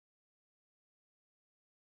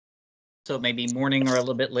So maybe morning or a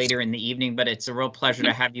little bit later in the evening, but it's a real pleasure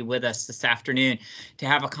to have you with us this afternoon to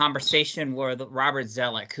have a conversation with Robert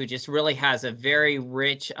Zoellick, who just really has a very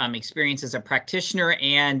rich experience as a practitioner.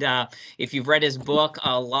 And if you've read his book,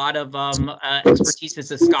 a lot of expertise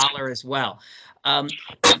as a scholar as well.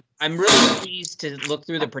 I'm really pleased to look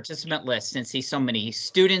through the participant list and see so many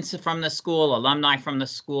students from the school, alumni from the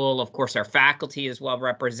school. Of course, our faculty is well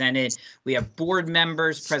represented. We have board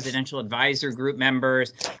members, presidential advisor group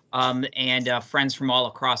members, and friends from all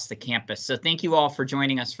across the campus. So thank you all for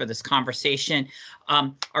joining us for this conversation.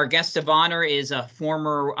 Our guest of honor is a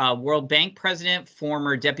former World Bank president,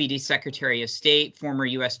 former Deputy Secretary of State, former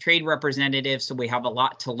U.S. Trade Representative. So we have a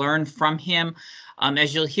lot to learn from him.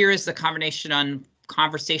 As you'll hear as the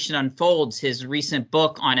conversation unfolds, his recent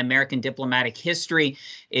book on American diplomatic history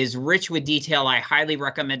is rich with detail. I highly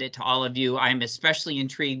recommend it to all of you. I'm especially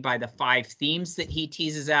intrigued by the 5 themes that he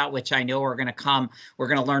teases out, which I know we're going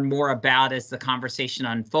to learn more about as the conversation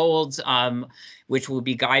unfolds, which will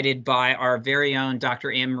be guided by our very own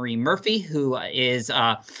Dr. Anne-Marie Murphy, who is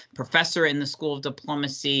a professor in the School of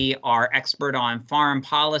Diplomacy, our expert on foreign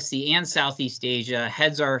policy and Southeast Asia,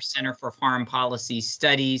 heads our Center for Foreign Policy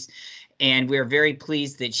Studies. And we're very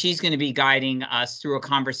pleased that she's going to be guiding us through a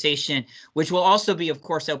conversation, which will also be, of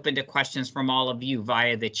course, open to questions from all of you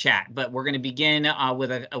via the chat. But we're going to begin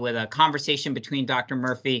with a conversation between Dr.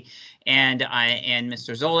 Murphy and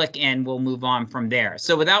Mr. Zoellick, and we'll move on from there.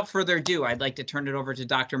 So without further ado, I'd like to turn it over to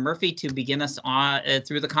Dr. Murphy to begin us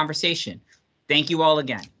through the conversation. Thank you all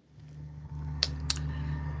again.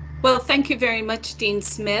 Well, thank you very much, Dean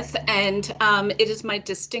Smith, and it is my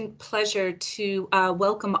distinct pleasure to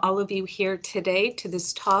welcome all of you here today to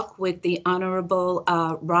this talk with the Honorable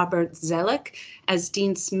Robert Zoellick. As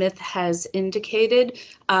Dean Smith has indicated,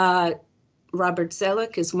 Robert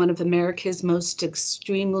Zoellick is one of America's most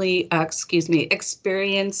experienced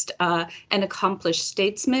and accomplished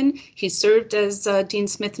statesmen. He served, as Dean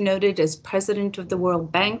Smith noted, as president of the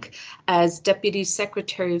World Bank, as Deputy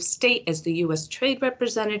Secretary of State, as the U.S. Trade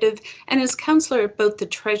Representative, and as counselor at both the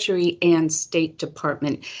Treasury and State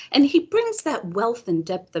Department. And he brings that wealth and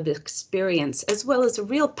depth of experience, as well as a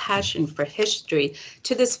real passion for history,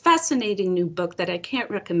 to this fascinating new book that I can't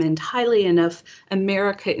recommend highly enough,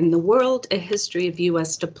 America in the World, A History of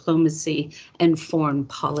U.S. Diplomacy and Foreign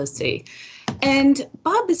Policy. And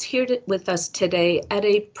Bob is here with us today at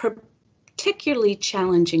a particularly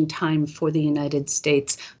challenging time for the United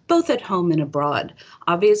States, both at home and abroad.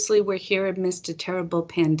 Obviously, we're here amidst a terrible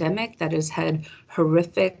pandemic that has had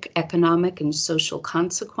horrific economic and social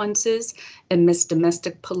consequences, amidst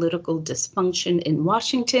domestic political dysfunction in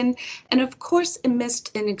Washington, and of course,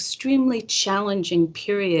 amidst an extremely challenging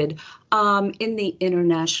period in the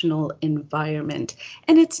international environment.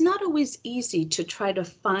 And it's not always easy to try to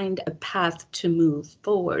find a path to move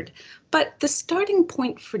forward. But the starting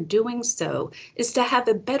point for doing so is to have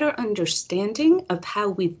a better understanding of how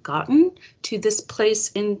we've gotten to this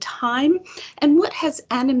place in time and what has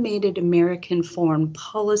animated American foreign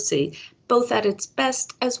policy, both at its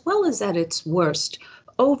best as well as at its worst,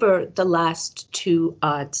 over the last 2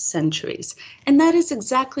 odd centuries. And that is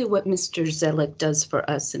exactly what Mr. Zoellick does for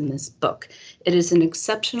us in this book. It is an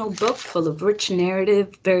exceptional book full of rich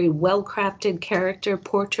narrative, very well-crafted character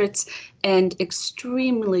portraits, and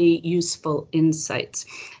extremely useful insights.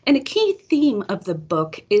 And a key theme of the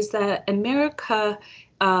book is that America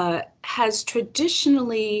has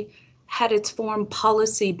traditionally had its foreign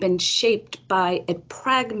policy been shaped by a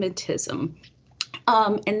pragmatism,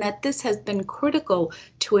 and that this has been critical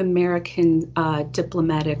to American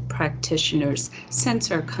diplomatic practitioners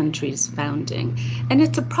since our country's founding. And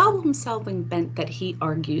it's a problem-solving bent that he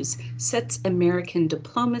argues sets American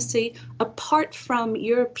diplomacy apart from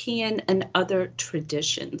European and other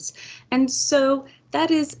traditions. And so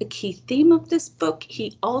that is a key theme of this book.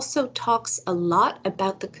 He also talks a lot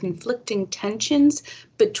about the conflicting tensions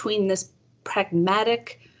between this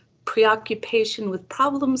pragmatic preoccupation with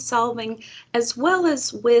problem solving, as well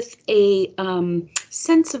as with a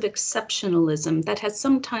sense of exceptionalism that has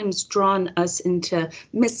sometimes drawn us into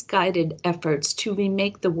misguided efforts to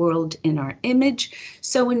remake the world in our image.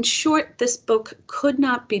 So in short, this book could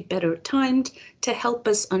not be better timed to help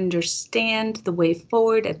us understand the way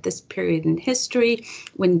forward at this period in history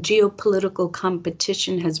when geopolitical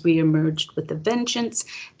competition has reemerged with a vengeance,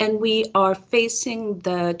 and we are facing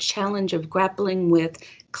the challenge of grappling with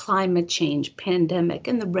climate change, pandemic,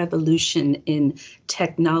 and the revolution in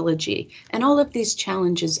technology. And all of these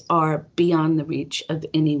challenges are beyond the reach of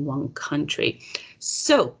any one country.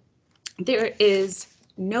 So there is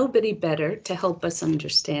nobody better to help us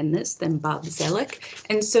understand this than Bob Zoellick.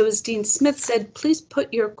 And so, as Dean Smith said, please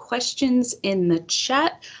put your questions in the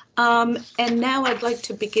chat. And now I'd like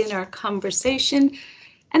to begin our conversation.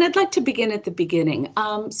 And I'd like to begin at the beginning.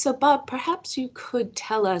 So, Bob, perhaps you could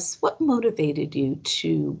tell us what motivated you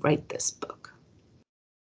to write this book.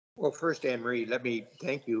 Well, first, Anne-Marie, let me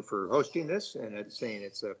thank you for hosting this, and saying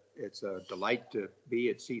it's a delight to be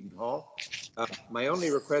at Seton Hall. My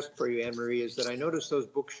only request for you, Anne-Marie, is that I notice those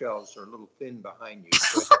bookshelves are a little thin behind you.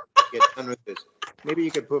 So get done with this. Maybe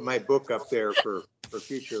you could put my book up there for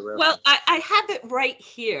future reference. Well, I have it right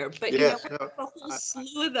here, but yes, you know, a whole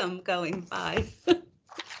slew of them going by.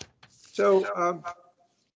 So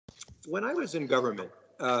when I was in government,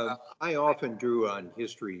 I often drew on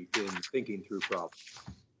history in thinking through problems.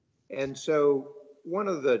 And so one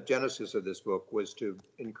of the genesis of this book was to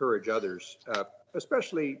encourage others,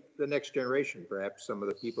 especially the next generation, perhaps some of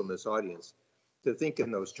the people in this audience, to think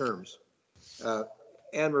in those terms.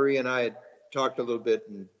 Anne-Marie and I had talked a little bit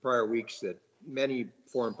in prior weeks that many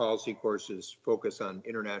foreign policy courses focus on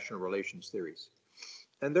international relations theories.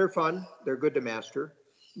 And they're fun, they're good to master.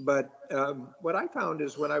 But what I found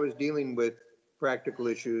is when I was dealing with practical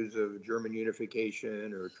issues of German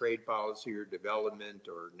unification or trade policy or development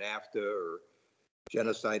or NAFTA or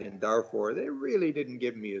genocide in Darfur, they really didn't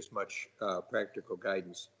give me as much practical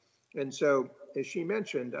guidance. And so, as she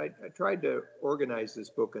mentioned, I tried to organize this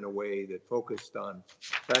book in a way that focused on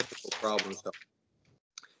practical problem solving.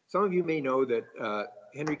 Some of you may know that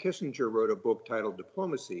Henry Kissinger wrote a book titled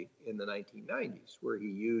Diplomacy in the 1990s, where he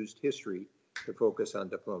used history to focus on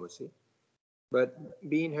diplomacy. But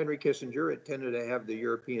being Henry Kissinger, it tended to have the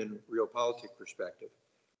European realpolitik perspective.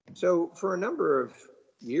 So for a number of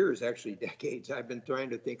years, actually decades, I've been trying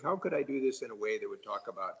to think, how could I do this in a way that would talk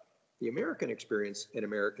about the American experience and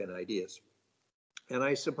American ideas? And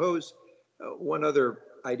I suppose one other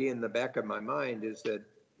idea in the back of my mind is that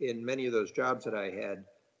in many of those jobs that I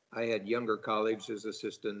had younger colleagues as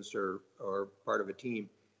assistants or part of a team.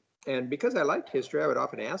 And because I liked history, I would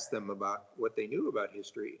often ask them about what they knew about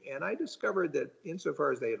history. And I discovered that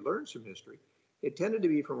insofar as they had learned some history, it tended to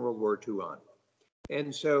be from World War II on.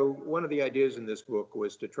 And so one of the ideas in this book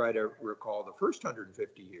was to try to recall the first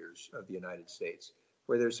 150 years of the United States,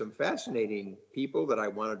 where there's some fascinating people that I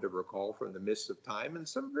wanted to recall from the mists of time and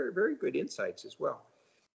some very, very good insights as well.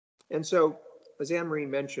 And so, as Anne-Marie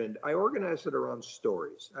mentioned, I organized it around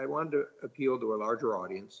stories. I wanted to appeal to a larger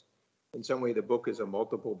audience. In some way, the book is a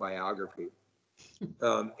multiple biography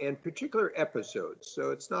and particular episodes.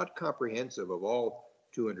 So it's not comprehensive of all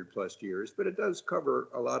 200 plus years, but it does cover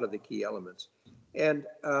a lot of the key elements. And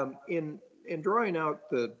in drawing out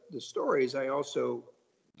the stories, I also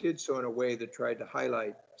did so in a way that tried to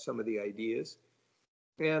highlight some of the ideas.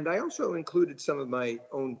 And I also included some of my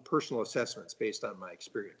own personal assessments based on my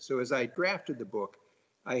experience. So as I drafted the book,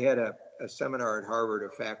 I had a seminar at Harvard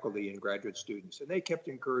of faculty and graduate students, and they kept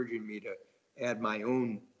encouraging me to add my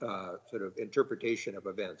own sort of interpretation of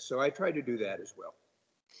events. So I tried to do that as well.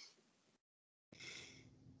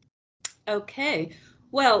 Okay.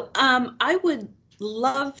 Well, I would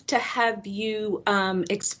love to have you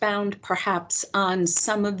expound perhaps on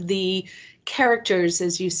some of the characters,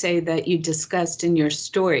 as you say, that you discussed in your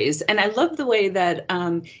stories. And I love the way that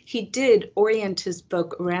he did orient his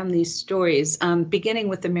book around these stories, beginning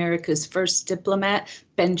with America's first diplomat,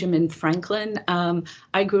 Benjamin Franklin.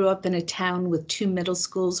 I grew up in a town with 2 middle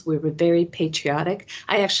schools. We were very patriotic.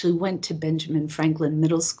 I actually went to Benjamin Franklin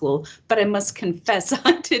Middle School, but I must confess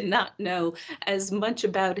I did not know as much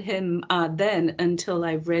about him then until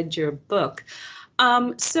I read your book.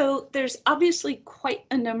 So there's obviously quite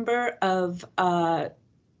a number of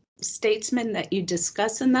statesmen that you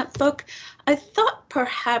discuss in that book. I thought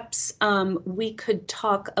perhaps we could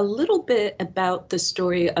talk a little bit about the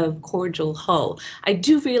story of Cordial Hull. I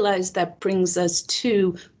do realize that brings us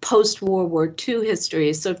to post-World War II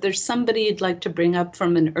history. So if there's somebody you'd like to bring up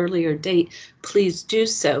from an earlier date, please do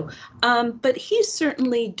so. But he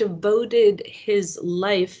certainly devoted his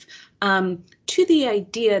life to the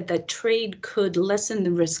idea that trade could lessen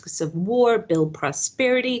the risks of war, build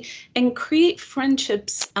prosperity, and create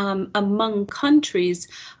friendships among countries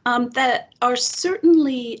that are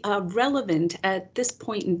certainly relevant at this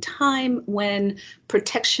point in time when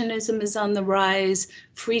protectionism is on the rise,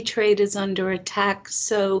 free trade is under attack.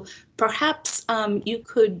 So perhaps you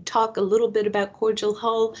could talk a little bit about Cordial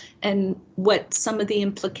Hull and what some of the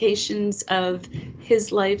implications of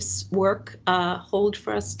his life's work hold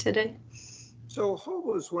for us today. So Hull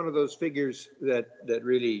was one of those figures that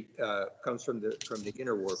really comes from the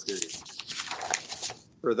interwar period.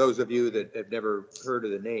 For those of you that have never heard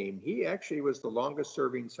of the name, he actually was the longest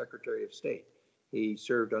serving Secretary of State. He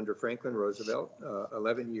served under Franklin Roosevelt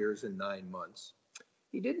 11 years and 9 months.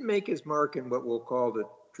 He didn't make his mark in what we'll call the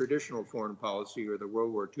traditional foreign policy or the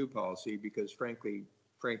World War II policy, because frankly,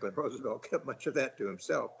 Franklin Roosevelt kept much of that to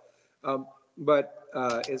himself. But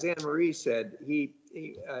as Anne Marie said,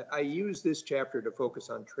 I used this chapter to focus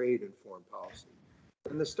on trade and foreign policy.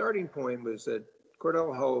 And the starting point was that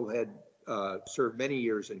Cordell Hull had served many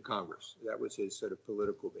years in Congress. That was his sort of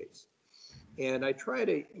political base. And I try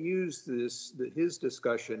to use his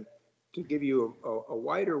discussion to give you a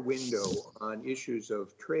wider window on issues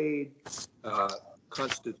of trade,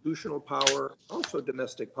 constitutional power, also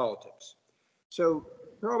domestic politics. So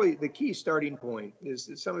probably the key starting point is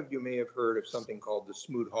that some of you may have heard of something called the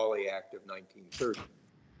Smoot-Hawley Act of 1930.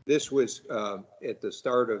 This was at the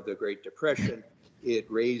start of the Great Depression. It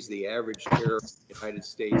raised the average tariff in the United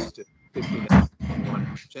States to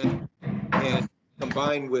 59.1%. And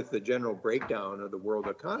combined with the general breakdown of the world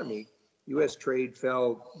economy, U.S. trade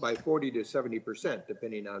fell by 40 to 70%,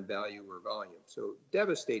 depending on value or volume. So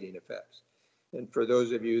devastating effects. And for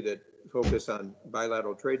those of you that focus on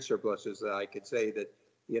bilateral trade surpluses, I could say that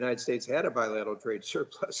the United States had a bilateral trade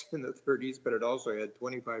surplus in the 30s, but it also had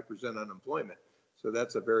 25% unemployment. So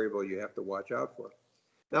that's a variable you have to watch out for.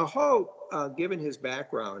 Now, Hull, given his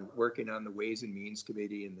background working on the Ways and Means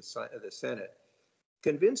Committee in the Senate,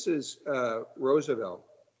 convinces Roosevelt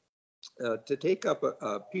to take up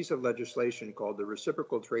a piece of legislation called the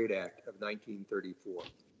Reciprocal Trade Act of 1934.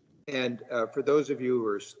 And for those of you who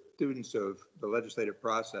are students of the legislative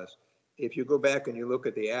process, if you go back and you look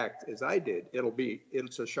at the act, as I did,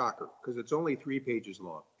 it's a shocker, because it's only 3 pages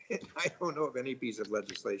long. I don't know of any piece of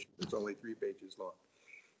legislation that's only 3 pages long.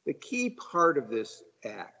 The key part of this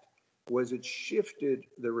act was it shifted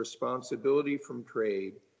the responsibility from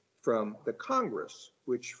trade from the Congress,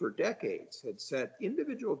 which for decades had set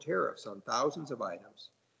individual tariffs on thousands of items,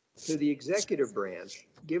 to the executive branch,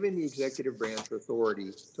 giving the executive branch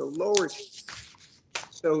authority to lower.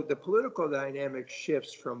 So the political dynamic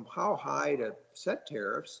shifts from how high to set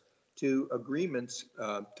tariffs to agreements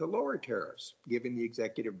to lower tariffs, giving the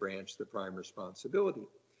executive branch the prime responsibility.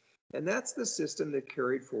 And that's the system that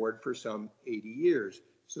carried forward for some 80 years.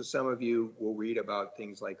 So some of you will read about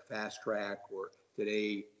things like fast track, or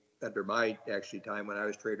today, under my time when I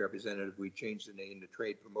was trade representative, we changed the name to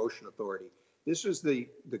Trade Promotion Authority. This was the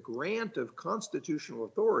grant of constitutional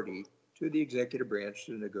authority to the executive branch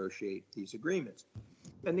to negotiate these agreements.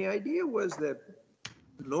 And the idea was that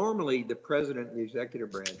normally the president and the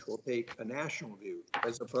executive branch will take a national view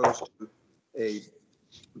as opposed to a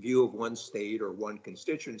view of one state or one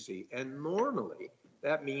constituency. And normally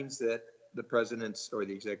that means that the president's or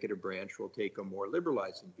the executive branch will take a more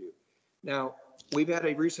liberalizing view. Now, we've had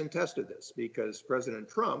a recent test of this, because President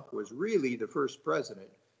Trump was really the first president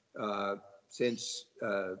since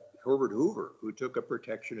Herbert Hoover who took a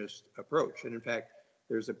protectionist approach. And in fact,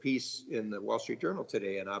 there's a piece in the Wall Street Journal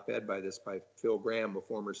today, an op-ed by Phil Gramm, a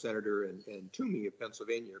former senator, and Toomey of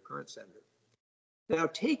Pennsylvania, a current senator. Now,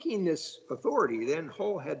 taking this authority, then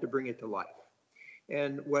Hull had to bring it to life.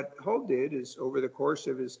 And what Hull did is, over the course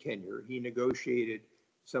of his tenure, he negotiated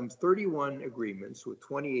some 31 agreements with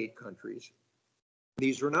 28 countries.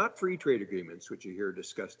 These were not free trade agreements, which you hear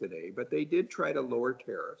discussed today, but they did try to lower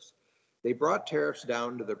tariffs. They brought tariffs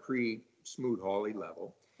down to the pre-Smoot-Hawley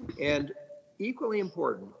level. And equally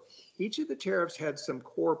important, each of the tariffs had some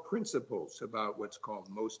core principles about what's called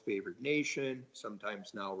most favored nation,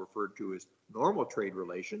 sometimes now referred to as normal trade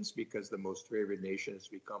relations, because the most favored nation has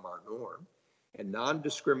become our norm, and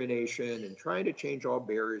non-discrimination, and trying to change all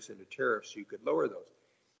barriers into tariffs so you could lower those.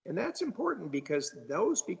 And that's important because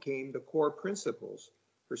those became the core principles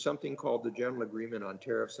for something called the General Agreement on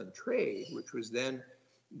Tariffs and Trade, which was then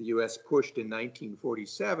the U.S. pushed in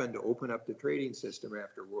 1947 to open up the trading system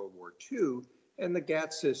after World War II. And the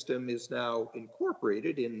GATT system is now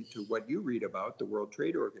incorporated into what you read about, the World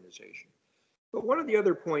Trade Organization. But one of the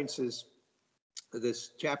other points is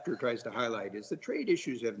this chapter tries to highlight is the trade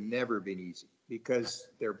issues have never been easy because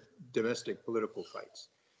they're domestic political fights.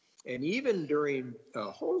 And even during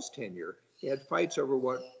Hull's tenure, he had fights over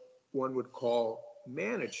what one would call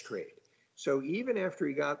managed trade. So even after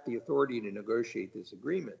he got the authority to negotiate these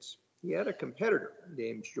agreements, he had a competitor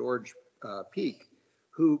named George Peake,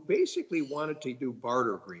 who basically wanted to do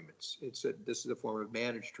barter agreements. This is a form of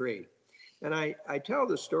managed trade. And I tell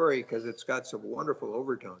the story because it's got some wonderful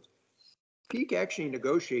overtones. Peake actually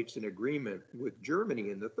negotiates an agreement with Germany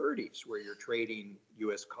in the 30s, where you're trading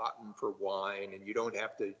U.S. cotton for wine, and you don't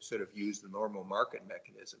have to sort of use the normal market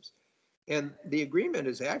mechanisms. And the agreement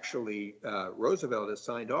is actually, Roosevelt has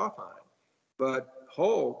signed off on it. But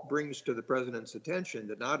Hull brings to the president's attention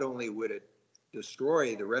that not only would it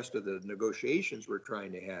destroy the rest of the negotiations we're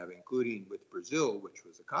trying to have, including with Brazil, which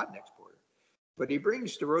was a cotton exporter. But he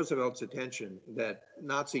brings to Roosevelt's attention that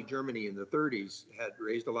Nazi Germany in the 30s had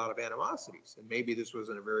raised a lot of animosities, and maybe this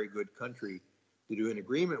wasn't a very good country to do an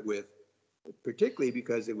agreement with, particularly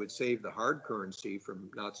because it would save the hard currency from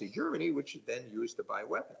Nazi Germany, which it then used to buy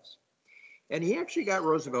weapons. And he actually got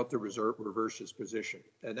Roosevelt to reverse his position.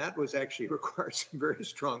 And that was actually required some very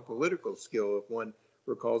strong political skill if one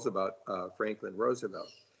recalls about Franklin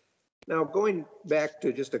Roosevelt. Now, going back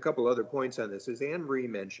to just a couple other points on this, as Anne Marie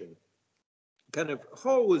mentioned, kind of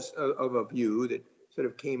Hull was of a view that sort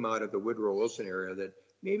of came out of the Woodrow Wilson era that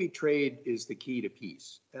maybe trade is the key to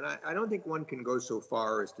peace. And I don't think one can go so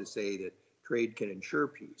far as to say that trade can ensure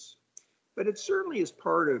peace. But it certainly is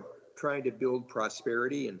part of trying to build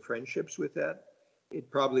prosperity and friendships with that. It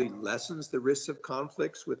probably lessens the risks of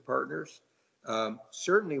conflicts with partners.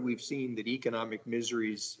 Certainly, we've seen that economic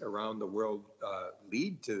miseries around the world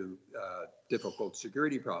lead to difficult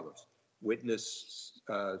security problems. Witness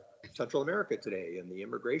Central America today and the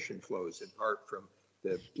immigration flows in part from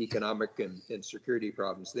the economic and security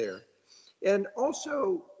problems there. And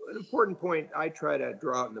also, an important point I try to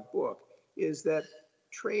draw out in the book is that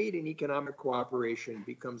trade and economic cooperation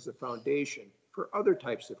becomes the foundation for other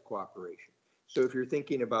types of cooperation. So if you're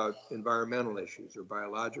thinking about environmental issues or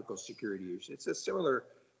biological security issues, it's a similar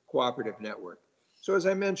cooperative network. So as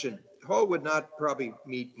I mentioned, Hull would not probably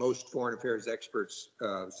meet most foreign affairs experts,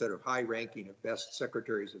 sort of high ranking of best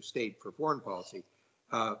secretaries of state for foreign policy,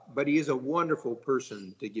 but he is a wonderful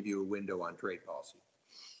person to give you a window on trade policy.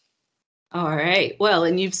 All right. Well,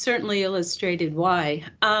 and you've certainly illustrated why.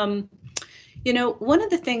 You know, one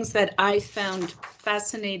of the things that I found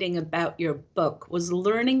fascinating about your book was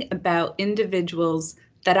learning about individuals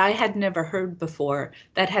that I had never heard before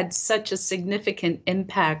that had such a significant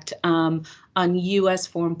impact on U.S.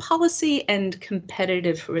 foreign policy and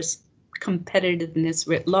competitiveness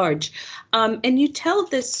writ large. And you tell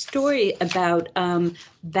this story about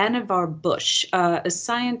Vannevar Bush, a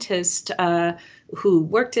scientist who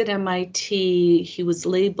worked at MIT. He was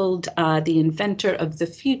labeled the inventor of the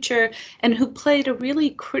future and who played a really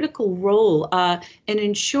critical role in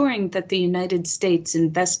ensuring that the United States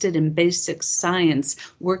invested in basic science,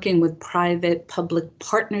 working with private public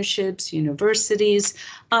partnerships, universities,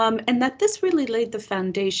 and that this really laid the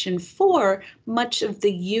foundation for much of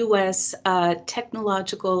the U.S.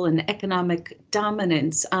 Technological and economic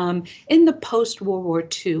dominance in the post-World War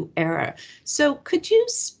II era. So could you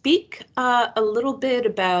speak a little bit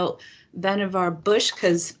about Vannevar Bush,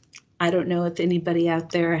 because I don't know if anybody out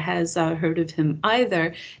there has heard of him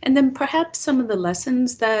either, and then perhaps some of the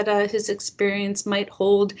lessons that his experience might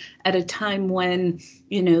hold at a time when,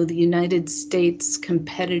 you know, the United States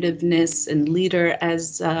competitiveness and leader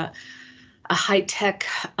as a high-tech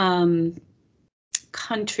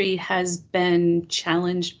country has been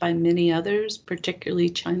challenged by many others, particularly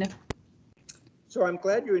China. So I'm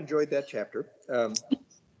glad you enjoyed that chapter.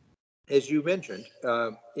 As you mentioned,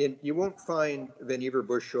 you won't find Vannevar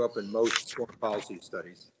Bush show up in most foreign policy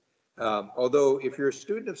studies. Although if you're a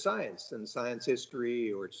student of science and science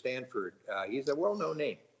history or at Stanford, he's a well-known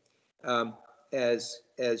name. As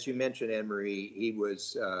you mentioned, Anne Marie, he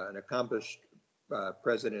was an accomplished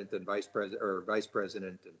president and vice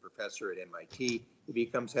president and professor at MIT. He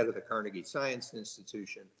becomes head of the Carnegie Science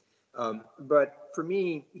Institution. But for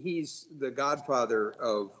me, he's the godfather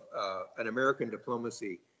of an American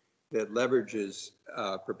diplomacy that leverages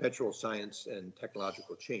perpetual science and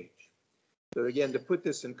technological change. So again, to put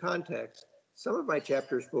this in context, some of my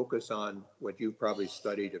chapters focus on what you've probably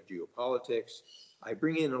studied of geopolitics. I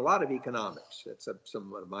bring in a lot of economics. That's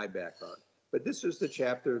somewhat of my background. But this is the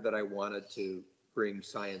chapter that I wanted to bring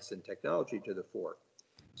science and technology to the fore.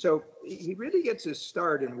 So he really gets his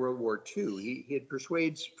start in World War II. He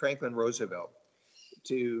persuades Franklin Roosevelt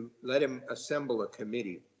to let him assemble a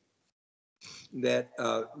committee that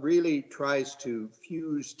really tries to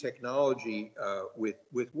fuse technology with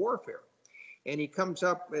warfare. And he comes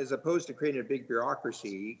up, as opposed to creating a big bureaucracy,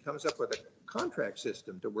 he comes up with a contract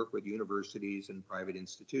system to work with universities and private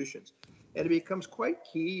institutions. And it becomes quite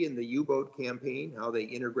key in the U-boat campaign, how they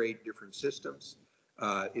integrate different systems.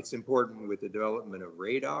 It's important with the development of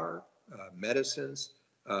radar, medicines,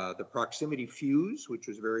 the proximity fuse, which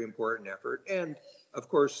was a very important effort. And of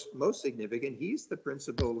course, most significant, he's the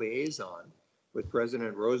principal liaison with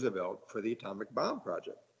President Roosevelt for the atomic bomb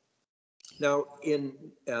project. Now, in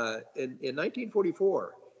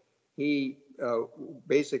 1944, he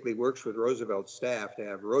basically works with Roosevelt's staff to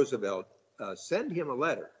have Roosevelt send him a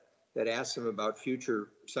letter that asks him about future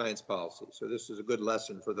science policy. So this is a good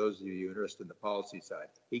lesson for those of you interested in the policy side.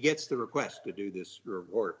 He gets the request to do this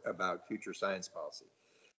report about future science policy.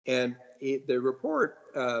 And the report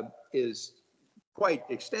is quite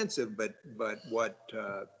extensive, but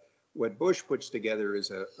what Bush puts together is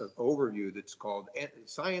an overview that's called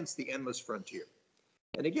Science, the Endless Frontier.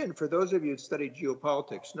 And again, for those of you who studied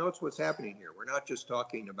geopolitics, notice what's happening here. We're not just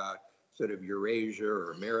talking about sort of Eurasia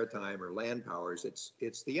or maritime or land powers.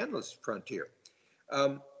 It's the endless frontier.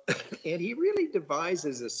 And he really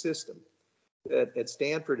devises a system that at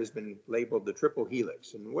Stanford has been labeled the triple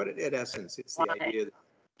helix. And what in essence, it's the idea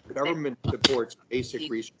that government supports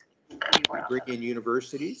basic research. You bring in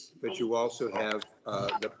universities, but you also have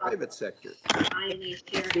the private sector.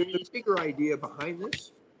 There's a bigger idea behind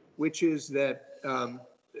this, which is that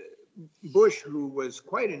Bush, who was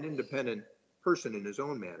quite an independent person in his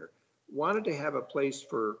own manner, wanted to have a place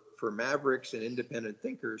for mavericks and independent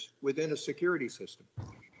thinkers within a security system.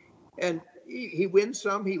 And he wins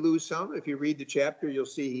some, he loses some. If you read the chapter, you'll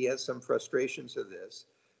see he has some frustrations of this.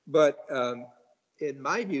 But in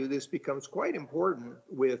my view, this becomes quite important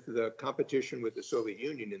with the competition with the Soviet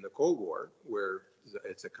Union in the Cold War, where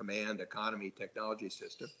it's a command, economy, technology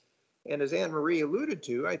system. And as Anne-Marie alluded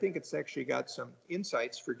to, I think it's actually got some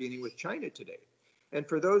insights for dealing with China today. And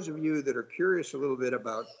for those of you that are curious a little bit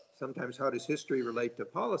about sometimes how does history relate to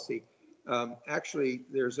policy, actually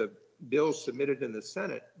there's a bill submitted in the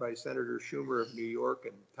Senate by Senator Schumer of New York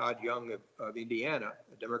and Todd Young of Indiana,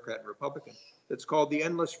 a Democrat and Republican, that's called the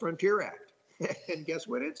Endless Frontier Act. And guess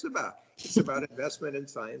what it's about? It's about investment in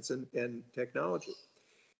science and technology.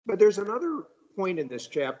 But there's another point in this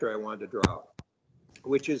chapter I wanted to draw out,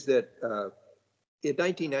 which is that in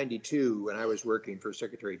 1992, when I was working for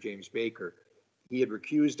Secretary James Baker, he had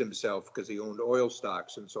recused himself because he owned oil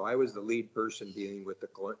stocks. And so I was the lead person dealing with the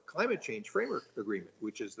Climate Change Framework Agreement,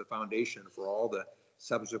 which is the foundation for all the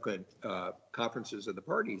subsequent conferences of the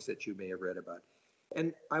parties that you may have read about.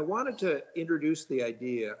 And I wanted to introduce the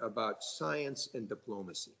idea about science and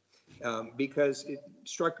diplomacy because it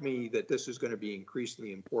struck me that this is going to be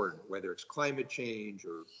increasingly important, whether it's climate change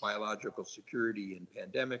or biological security and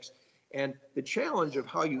pandemics, and the challenge of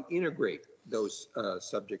how you integrate those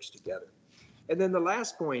subjects together. And then the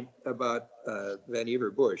last point about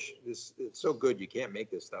Vannevar Bush, it's so good you can't make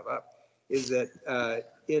this stuff up, is that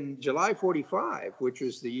in July 45, which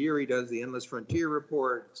was the year he does the Endless Frontier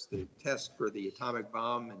report, it's the test for the atomic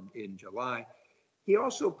bomb in July, he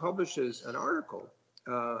also publishes an article,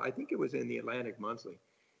 I think it was in the Atlantic Monthly,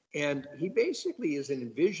 and he basically is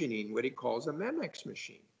envisioning what he calls a Memex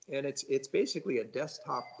machine. And it's basically a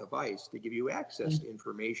desktop device to give you access to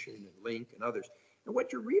information and link and others. And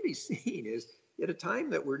what you're really seeing is at a time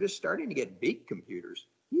that we're just starting to get big computers,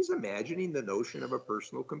 he's imagining the notion of a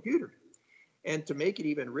personal computer. And to make it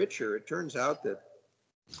even richer, it turns out that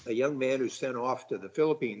a young man who's sent off to the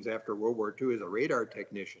Philippines after World War II as a radar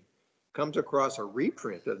technician comes across a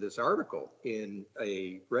reprint of this article in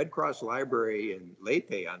a Red Cross library in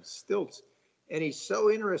Leyte on stilts. And he's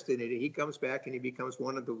so interested in it, he comes back and he becomes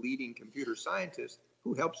one of the leading computer scientists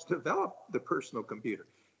who helps develop the personal computer.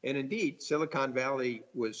 And indeed, Silicon Valley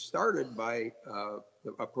was started by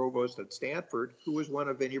a provost at Stanford who was one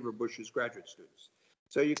of Vannevar Bush's graduate students.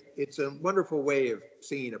 So it's a wonderful way of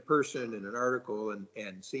seeing a person in an article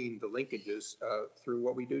and seeing the linkages through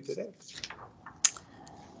what we do today.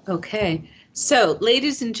 Okay, so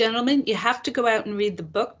ladies and gentlemen, you have to go out and read the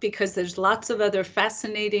book because there's lots of other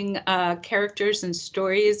fascinating characters and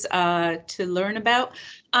stories to learn about.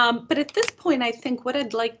 But at this point, I think what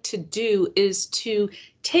I'd like to do is to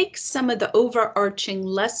take some of the overarching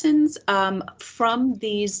lessons from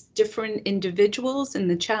these different individuals and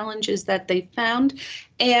the challenges that they found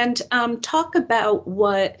and talk about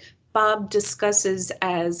what Bob discusses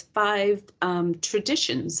as 5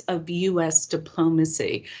 traditions of U.S.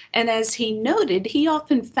 diplomacy. And as he noted, he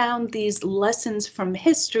often found these lessons from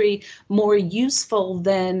history more useful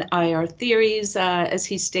than IR theories, as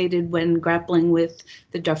he stated when grappling with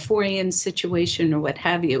the Darfurian situation or what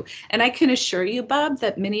have you. And I can assure you, Bob,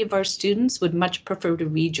 that many of our students would much prefer to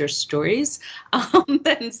read your stories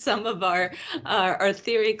than some of our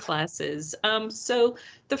theory classes. So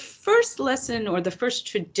the first lesson or the first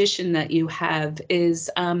tradition that you have is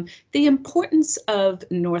the importance of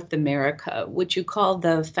North America, which you call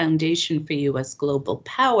the foundation for U.S. global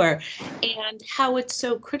power, and how it's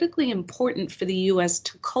so critically important for the U.S.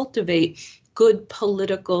 to cultivate good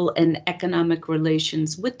political and economic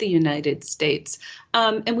relations with the United States.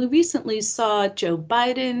 And we recently saw Joe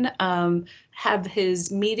Biden have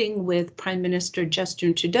his meeting with Prime Minister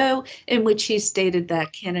Justin Trudeau, in which he stated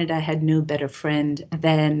that Canada had no better friend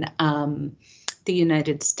than the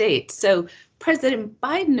United States. So President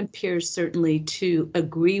Biden appears certainly to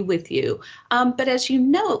agree with you. But as you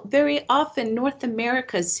know, very often North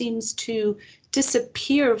America seems to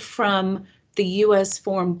disappear from the U.S.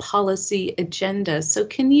 foreign policy agenda. So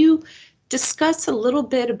can you discuss a little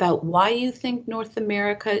bit about why you think North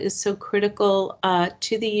America is so critical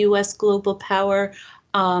to the U.S. global power,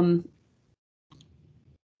 and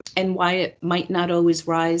why it might not always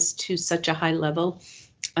rise to such a high level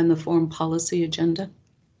on the foreign policy agenda?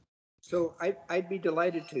 So I'd be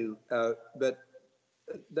delighted to, but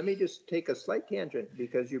let me just take a slight tangent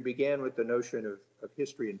because you began with the notion of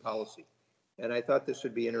history and policy. And I thought this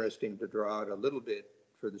would be interesting to draw out a little bit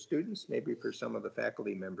for the students, maybe for some of the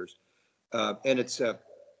faculty members. And it's,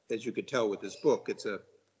 as you could tell with this book, it's a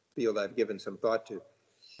field I've given some thought to.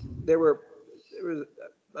 There was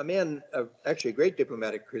a man, actually a great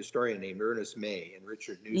diplomatic historian named Ernest May, and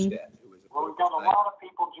Richard Neustadt, who was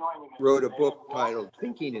wrote a book titled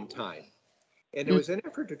Thinking in Time. And it was an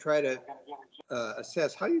effort to try to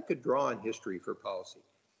assess how you could draw on history for policy.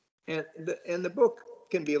 And the book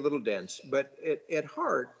can be a little dense, but at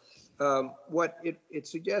heart, what it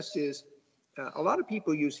suggests is a lot of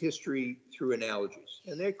people use history through analogies,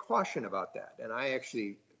 and they caution about that. And I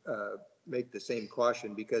actually make the same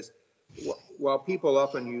caution because while people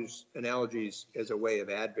often use analogies as a way of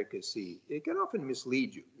advocacy, it can often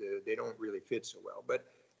mislead you. They don't really fit so well. But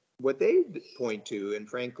what they point to, and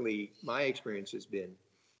frankly, my experience has been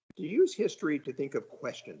to use history to think of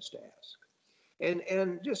questions to ask.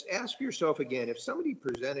 And just ask yourself again, if somebody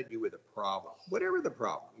presented you with a problem, whatever the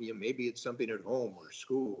problem, maybe it's something at home or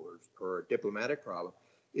school or a diplomatic problem,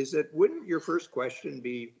 is that wouldn't your first question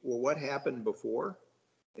be, well, what happened before?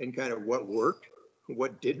 And kind of what worked,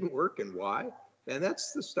 what didn't work, and why? And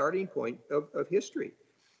that's the starting point of history.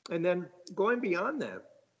 And then going beyond that,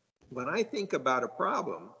 when I think about a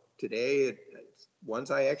problem today, ones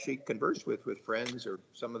I actually converse with friends or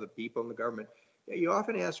some of the people in the government, you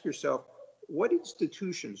often ask yourself, what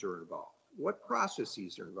institutions are involved? What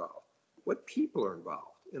processes are involved? What people are involved?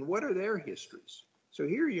 And what are their histories? So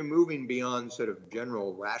here you're moving beyond sort of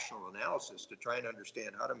general rational analysis to try and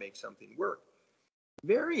understand how to make something work.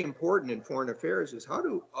 Very important in foreign affairs is how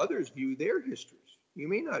do others view their histories? You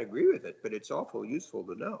may not agree with it, but it's awful useful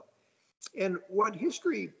to know. And what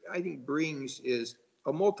history, I think, brings is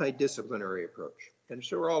a multidisciplinary approach. And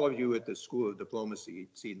sure, all of you at the School of Diplomacy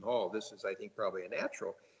at Seton Hall, this is, I think, probably a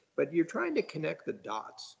natural, but you're trying to connect the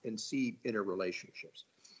dots and see interrelationships.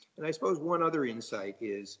 And I suppose one other insight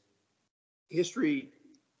is history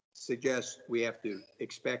suggests we have to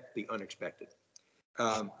expect the unexpected.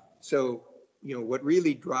 So, what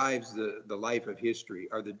really drives the life of history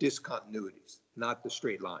are the discontinuities, not the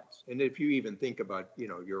straight lines. And if you even think about,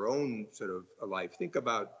 your own sort of life, think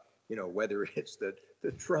about, whether it's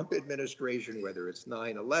the Trump administration, whether it's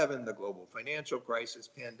 9/11, the global financial crisis,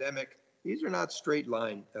 pandemic, these are not straight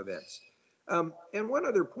line events. And one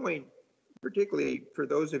other point, particularly for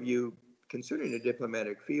those of you considering a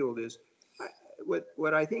diplomatic field, is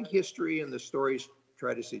what I think history and the stories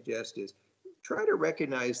try to suggest is try to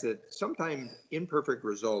recognize that sometimes imperfect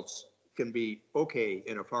results can be okay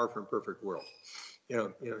in a far from perfect world.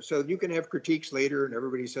 So you can have critiques later and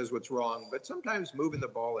everybody says what's wrong, but sometimes moving the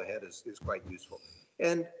ball ahead is quite useful.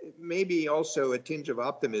 And maybe also a tinge of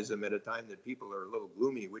optimism at a time that people are a little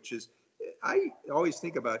gloomy, which is, I always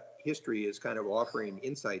think about history as kind of offering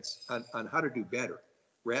insights on how to do better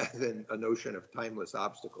rather than a notion of timeless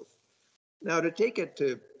obstacles. Now, to take it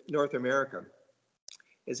to North America,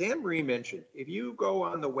 as Anne-Marie mentioned, if you go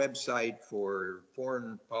on the website for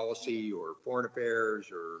foreign policy or foreign affairs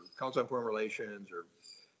or Council on Foreign Relations or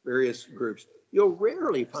various groups, you'll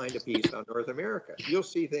rarely find a piece on North America. You'll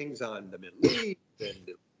see things on the Middle East and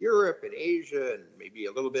Europe and Asia and maybe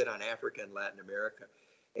a little bit on Africa and Latin America.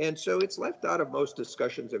 And so it's left out of most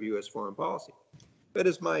discussions of U.S. foreign policy. But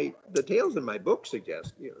as the tales in my book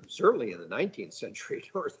suggest, certainly in the 19th century,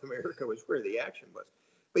 North America was where the action was.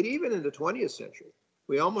 But even in the 20th century,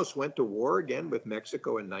 we almost went to war again with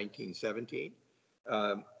Mexico in 1917.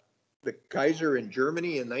 The Kaiser in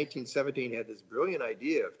Germany in 1917 had this brilliant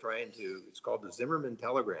idea of trying to, it's called the Zimmerman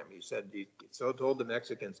Telegram. He said, he told the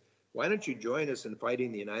Mexicans, why don't you join us in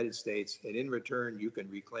fighting the United States, and in return, you can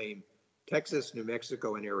reclaim Texas, New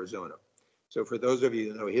Mexico, and Arizona. So for those of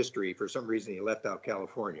you who know history, for some reason he left out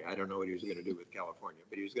California. I don't know what he was going to do with California,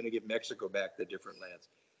 but he was going to give Mexico back the different lands.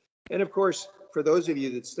 And of course, for those of you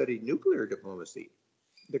that studied nuclear diplomacy,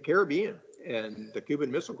 the Caribbean and the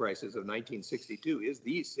Cuban Missile Crisis of 1962 is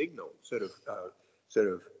the signal sort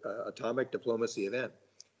of atomic diplomacy event.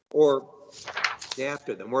 Or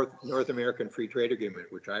NAFTA, the North American Free Trade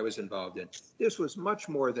Agreement, which I was involved in, this was much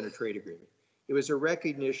more than a trade agreement. It was a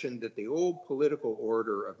recognition that the old political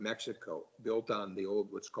order of Mexico, built on the old,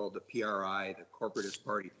 what's called the PRI, the Corporatist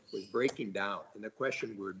Party, was breaking down. And the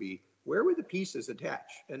question would be, where were the pieces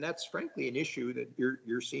attached? And that's frankly an issue that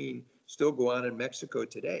you're seeing still go on in Mexico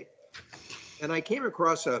today. And I came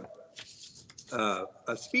across a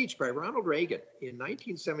speech by Ronald Reagan in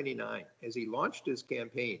 1979 as he launched his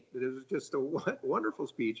campaign. It was just a wonderful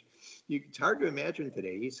speech. It's hard to imagine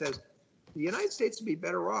today. He says, the United States would be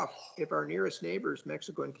better off if our nearest neighbors,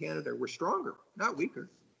 Mexico and Canada, were stronger, not weaker.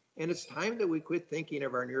 And it's time that we quit thinking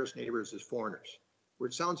of our nearest neighbors as foreigners,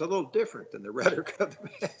 which sounds a little different than the rhetoric of the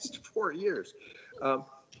past 4 years.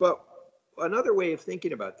 But another way of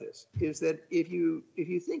thinking about this is that if you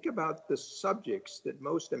think about the subjects that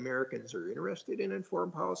most Americans are interested in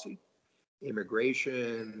foreign policy,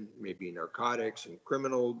 immigration, maybe narcotics and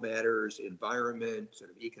criminal matters, environment,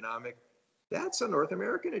 sort of economic, that's a North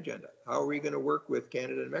American agenda. How are we going to work with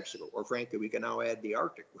Canada and Mexico? Or frankly, we can now add the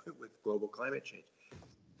Arctic with global climate change.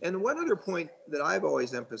 And one other point that I've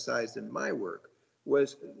always emphasized in my work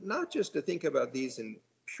was not just to think about these in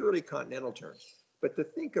purely continental terms, but to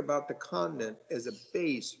think about the continent as a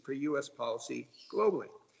base for US policy globally.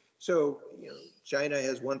 So, China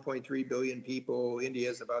has 1.3 billion people, India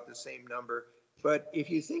has about the same number. But if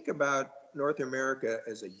you think about North America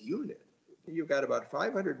as a unit, you've got about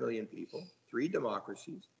 500 million people, 3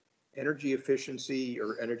 democracies, energy efficiency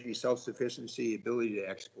or energy self-sufficiency, ability to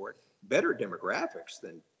export, better demographics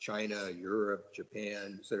than China, Europe,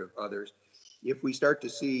 Japan, sort of others. If we start to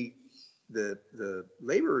see the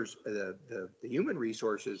laborers, the human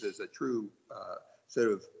resources as a true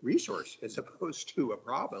sort of resource as opposed to a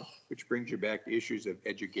problem, which brings you back to issues of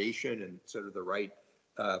education and sort of the right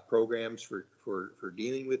programs for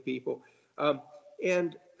dealing with people.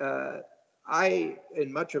 In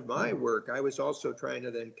much of my work, I was also trying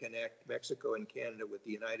to then connect Mexico and Canada with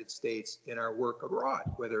the United States in our work abroad,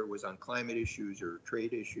 whether it was on climate issues or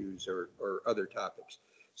trade issues or other topics.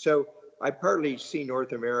 So I partly see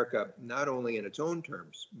North America not only in its own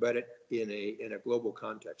terms, but in a global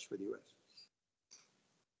context for the U.S.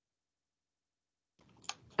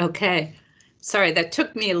 Okay. Sorry, that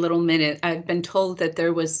took me a little minute. I've been told that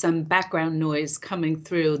there was some background noise coming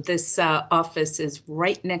through. This office is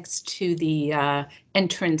right next to the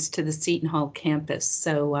entrance to the Seton Hall campus,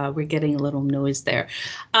 so we're getting a little noise there.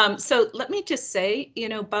 So let me just say,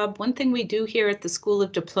 Bob, one thing we do here at the School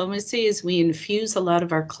of Diplomacy is we infuse a lot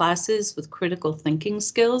of our classes with critical thinking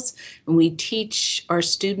skills, and we teach our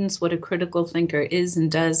students what a critical thinker is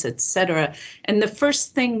and does, etc. And the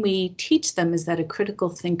first thing we teach them is that a critical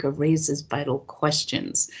thinker raises vital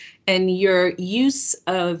questions. And your use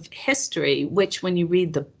of history, which when you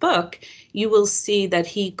read the book, you will see that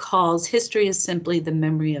he calls history is simply the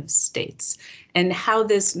memory of states, and how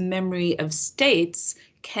this memory of states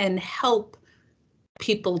can help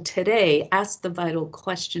people today ask the vital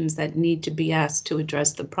questions that need to be asked to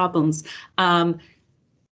address the problems.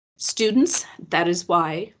 Students, that is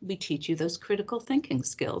why we teach you those critical thinking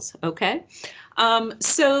skills, okay?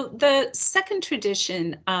 So the second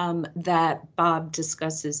tradition that Bob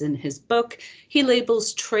discusses in his book, he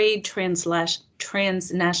labels trade,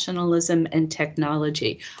 transnationalism, and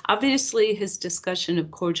technology. Obviously, his discussion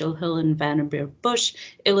of Cordial Hill and Vannevar Bush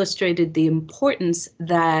illustrated the importance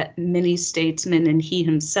that many statesmen and he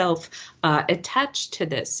himself attached to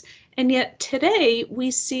this. And yet today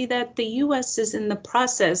we see that the U.S. is in the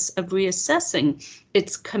process of reassessing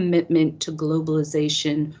its commitment to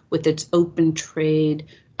globalization with its open trade,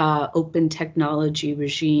 open technology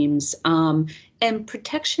regimes. And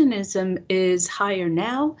protectionism is higher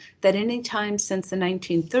now than any time since the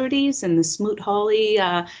 1930s and the Smoot-Hawley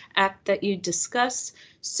Act that you discussed.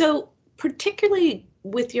 So particularly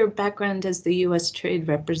with your background as the U.S. Trade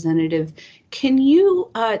Representative, can you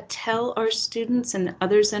tell our students and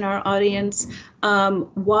others in our audience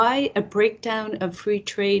why a breakdown of free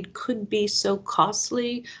trade could be so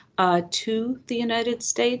costly to the United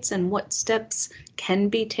States, and what steps can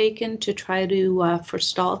be taken to try to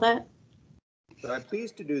forestall that? So I'm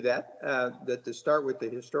pleased to do that. That to start with the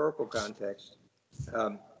historical context,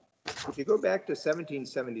 if you go back to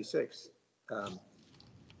 1776,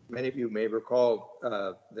 many of you may recall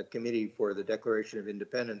the Committee for the Declaration of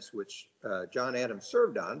Independence, which John Adams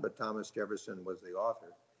served on, but Thomas Jefferson was the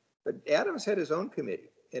author. But Adams had his own committee,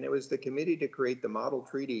 and it was the committee to create the Model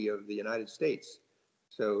Treaty of the United States.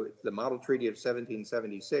 So the Model Treaty of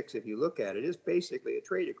 1776, if you look at it, is basically a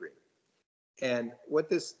trade agreement. And what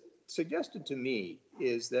this suggested to me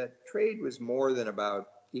is that trade was more than about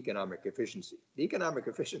economic efficiency. The economic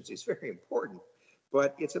efficiency is very important,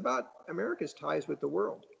 but it's about America's ties with the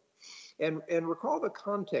world. And recall the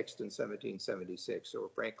context in 1776, or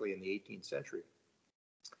frankly in the 18th century.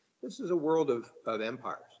 This is a world of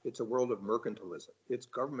empires. It's a world of mercantilism. It's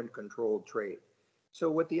government-controlled trade. So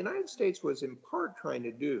what the United States was in part trying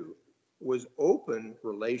to do was open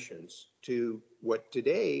relations to what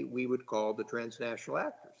today we would call the transnational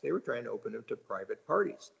actors. They were trying to open them to private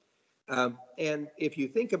parties. And if you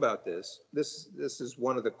think about this is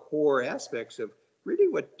one of the core aspects of really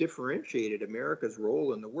what differentiated America's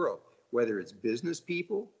role in the world, whether it's business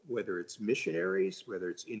people, whether it's missionaries, whether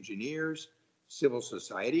it's engineers, civil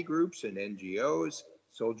society groups and NGOs,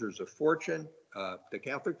 soldiers of fortune, the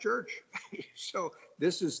Catholic Church. So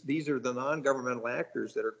these are the non-governmental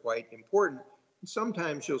actors that are quite important. And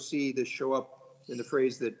sometimes you'll see this show up in the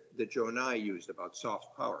phrase that Joe and I used about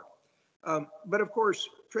soft power. But of course,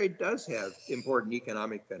 trade does have important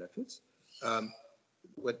economic benefits.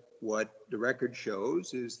 What the record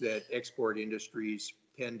shows is that export industries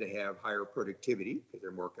tend to have higher productivity because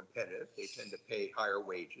they're more competitive. They tend to pay higher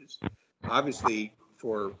wages. Obviously,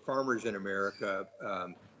 for farmers in America,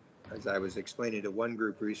 as I was explaining to one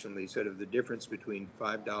group recently, sort of the difference between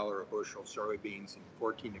 $5 a bushel soybeans and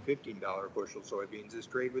 $14 to $15 a bushel soybeans is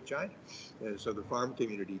trade with China. And so the farm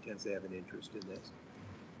community tends to have an interest in this.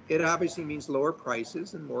 It obviously means lower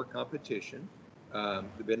prices and more competition. There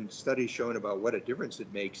have been studies showing about what a difference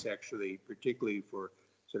it makes, actually, particularly for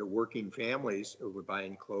sort of working families who are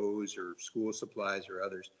buying clothes or school supplies or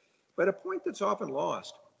others. But a point that's often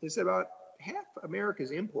lost is that about half America's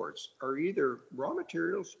imports are either raw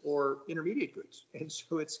materials or intermediate goods. And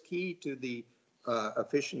so it's key to the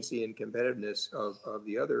efficiency and competitiveness of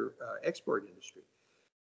the other export industry.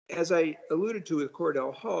 As I alluded to with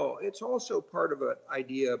Cordell Hull, it's also part of an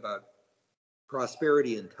idea about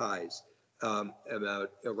prosperity and ties about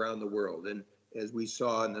around the world. And as we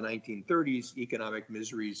saw in the 1930s, economic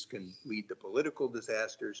miseries can lead to political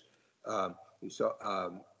disasters. We saw,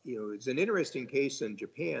 it's an interesting case in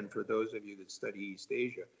Japan for those of you that study East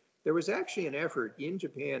Asia. There was actually an effort in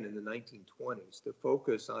Japan in the 1920s to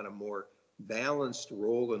focus on a more balanced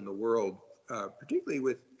role in the world, particularly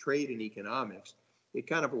with trade and economics. It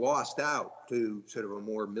kind of lost out to sort of a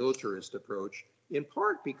more militarist approach, in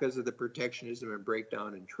part because of the protectionism and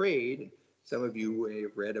breakdown in trade. And some of you may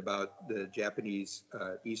have read about the Japanese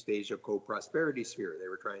East Asia co-prosperity sphere. They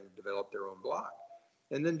were trying to develop their own bloc.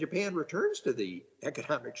 And then Japan returns to the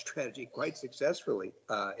economic strategy quite successfully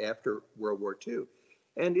after World War II.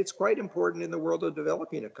 And it's quite important in the world of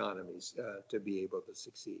developing economies to be able to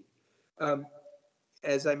succeed.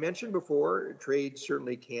 As I mentioned before, trade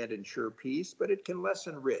certainly can't ensure peace, but it can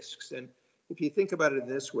lessen risks. And if you think about it in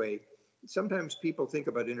this way, sometimes people think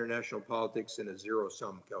about international politics in a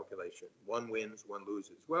zero-sum calculation. One wins, one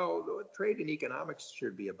loses. Well, what trade and economics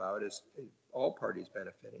should be about is all parties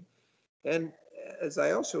benefiting. And as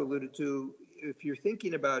I also alluded to, if you're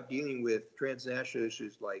thinking about dealing with transnational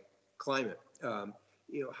issues like climate,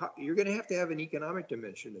 you're going to have an economic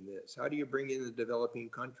dimension in this. How do you bring in the developing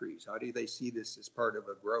countries? How do they see this as part of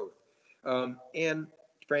a growth? And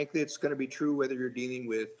frankly, it's going to be true whether you're dealing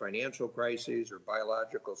with financial crises or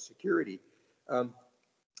biological security.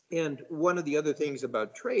 And one of the other things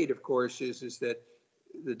about trade, of course, is that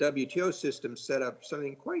the WTO system set up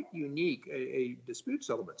something quite unique, a dispute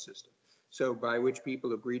settlement system. So by which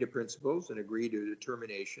people agree to principles and agree to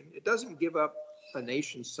determination. It doesn't give up a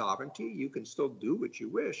nation's sovereignty. You can still do what you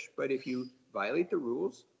wish, but if you violate the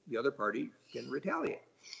rules, the other party can retaliate.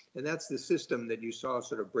 And that's the system that you saw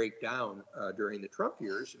sort of break down during the Trump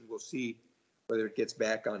years, and we'll see whether it gets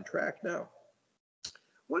back on track now.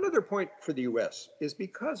 One other point for the US is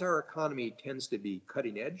because our economy tends to be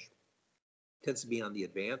cutting edge, tends to be on the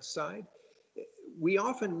advanced side, we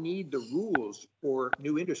often need the rules for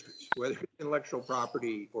new industries, whether it's intellectual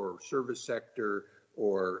property or service sector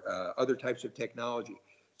or other types of technology.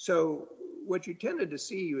 So what you tended to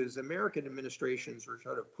see is American administrations were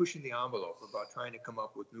sort of pushing the envelope about trying to come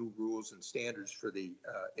up with new rules and standards for the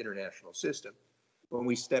international system. When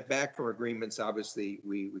we step back from agreements, obviously,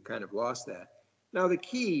 we kind of lost that. Now, the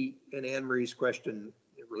key, and Anne-Marie's question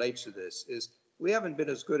relates to this, is we haven't been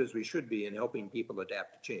as good as we should be in helping people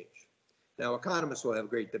adapt to change. Now, economists will have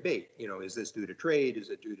great debate. Is this due to trade? Is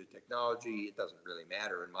it due to technology? It doesn't really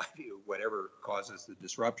matter, in my view, whatever causes the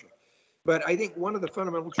disruption. But I think one of the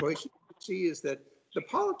fundamental choices we see is that the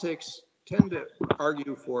politics tend to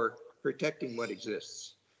argue for protecting what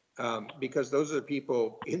exists. Because those are the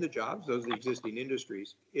people in the jobs, those are the existing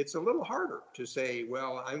industries. It's a little harder to say,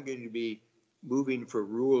 well, I'm going to be moving for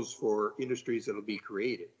rules for industries that will be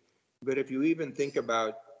created. But if you even think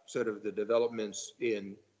about sort of the developments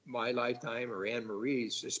in my lifetime or Anne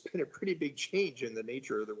Marie's, there's been a pretty big change in the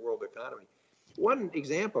nature of the world economy. One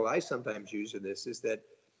example I sometimes use of this is that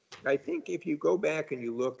I think if you go back and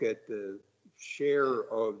you look at the share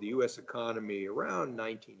of the U.S. economy around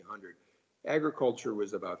 1900, agriculture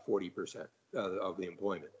was about 40% of the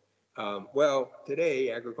employment. Well,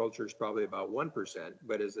 today, agriculture is probably about 1%,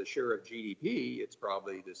 but as a share of GDP, it's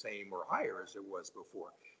probably the same or higher as it was before.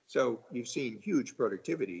 So you've seen huge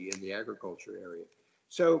productivity in the agriculture area.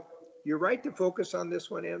 So you're right to focus on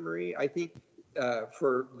this one, Anne Marie. I think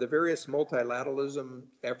for the various multilateralism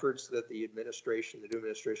efforts that the new administration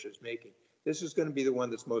is making, this is going to be the one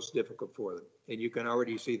that's most difficult for them. And you can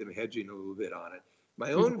already see them hedging a little bit on it.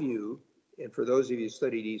 My own view, and for those of you who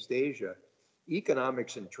studied East Asia,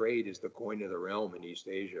 economics and trade is the coin of the realm in East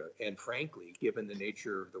Asia. And frankly, given the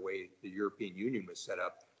nature of the way the European Union was set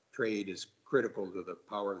up, trade is critical to the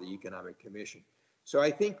power of the Economic Commission. So I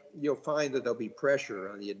think you'll find that there'll be pressure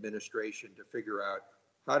on the administration to figure out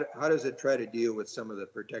how does it try to deal with some of the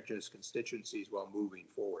protectionist constituencies while moving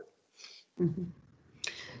forward. Mm-hmm.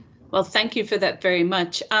 Well, thank you for that very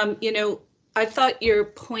much. I thought your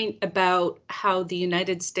point about how the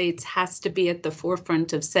United States has to be at the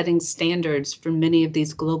forefront of setting standards for many of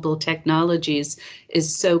these global technologies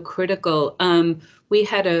is so critical. We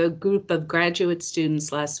had a group of graduate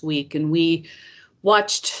students last week, and we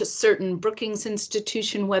watched certain Brookings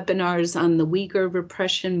Institution webinars on the Uyghur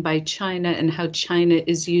repression by China and how China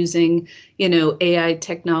is using, AI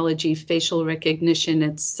technology, facial recognition,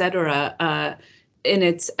 et cetera, in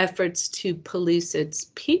its efforts to police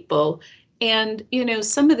its people. And,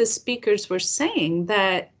 some of the speakers were saying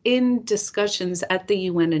that in discussions at the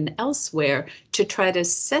UN and elsewhere to try to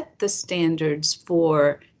set the standards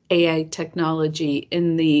for AI technology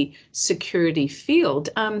in the security field,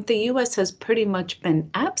 the US has pretty much been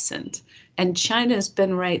absent, and China's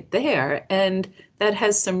been right there. And that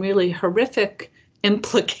has some really horrific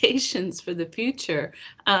implications for the future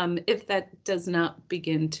if that does not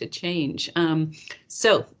begin to change.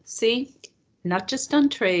 So, see, not just on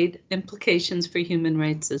trade, implications for human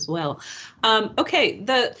rights as well. Okay,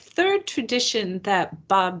 the third tradition that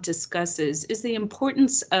Bob discusses is the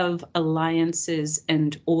importance of alliances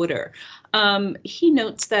and order. He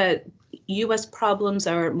notes that U.S. problems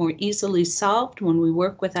are more easily solved when we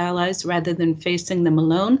work with allies rather than facing them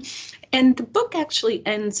alone. And the book actually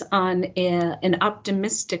ends on an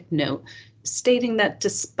optimistic note, stating that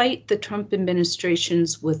despite the Trump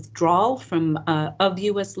administration's withdrawal of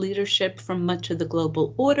U.S. leadership from much of the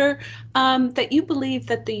global order, that you believe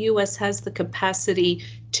that the U.S. has the capacity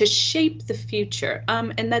to shape the future,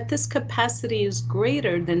 and that this capacity is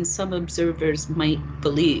greater than some observers might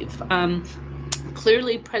believe.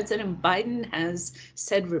 Clearly, President Biden has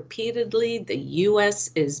said repeatedly the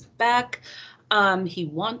U.S. is back. He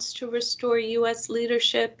wants to restore U.S.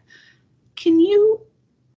 leadership. Can you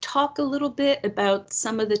talk a little bit about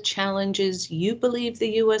some of the challenges you believe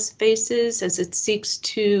the U.S. faces as it seeks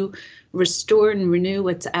to restore and renew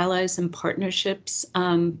its allies and partnerships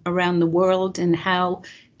around the world, and how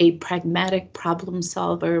a pragmatic problem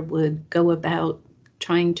solver would go about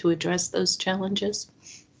trying to address those challenges?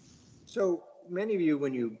 So many of you,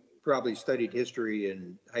 when you probably studied history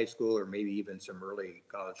in high school or maybe even some early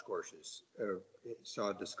college courses,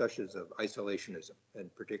 saw discussions of isolationism,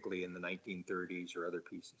 and particularly in the 1930s or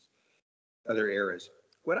other eras.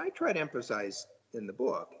 What I try to emphasize in the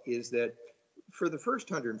book is that for the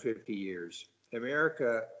first 150 years,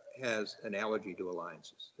 America has an allergy to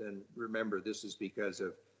alliances. And remember, this is because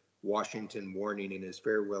of Washington warning in his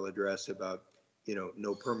farewell address about,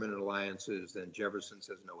 no permanent alliances. Then Jefferson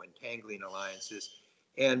says no entangling alliances.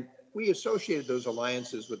 And we associated those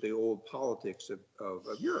alliances with the old politics of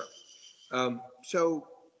Europe. So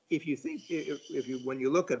if you think, when you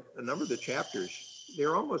look at a number of the chapters,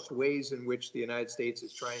 they're almost ways in which the United States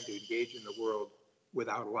is trying to engage in the world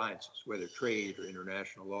without alliances, whether trade or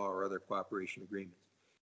international law or other cooperation agreements.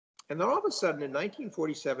 And then all of a sudden, in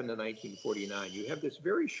 1947 to 1949, you have this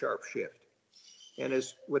very sharp shift. And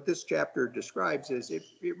as what this chapter describes is, it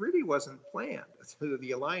really wasn't planned.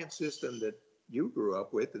 The alliance system that you grew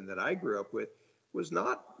up with and that I grew up with was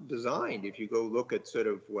not designed, if you go look at sort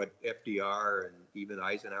of what FDR and even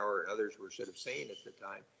Eisenhower and others were sort of saying at the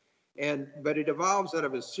time. But it evolves out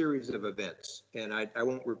of a series of events. And I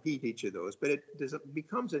won't repeat each of those, but it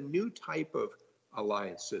becomes a new type of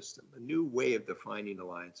alliance system, a new way of defining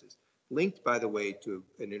alliances, linked, by the way, to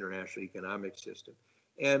an international economic system.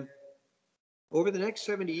 And over the next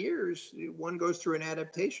 70 years, one goes through an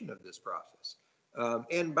adaptation of this process.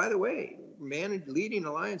 And by the way, leading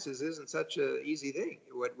alliances isn't such an easy thing.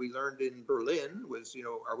 What we learned in Berlin was,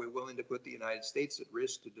 are we willing to put the United States at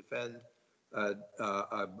risk to defend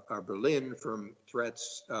Berlin from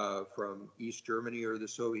threats from East Germany or the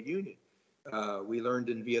Soviet Union? We learned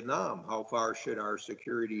in Vietnam how far should our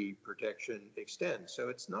security protection extend. So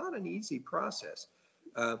it's not an easy process.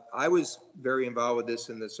 I was very involved with this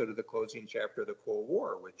in the sort of the closing chapter of the Cold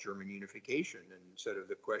War with German unification and sort of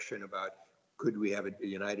the question about could we have a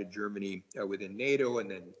united Germany within NATO,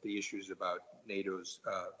 and then the issues about NATO's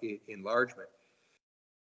enlargement.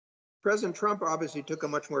 President Trump obviously took a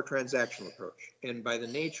much more transactional approach. And by the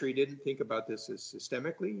nature, he didn't think about this as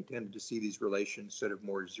systemically. He tended to see these relations sort of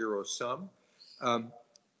more zero sum.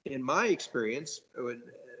 In my experience, when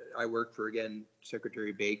I worked for, again,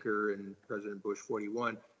 Secretary Baker and President Bush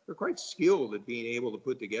 41, they're quite skilled at being able to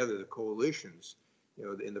put together the coalitions. You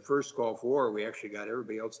know, in the first Gulf War, we actually got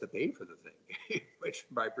everybody else to pay for the thing, which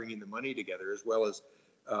by bringing the money together, as well as,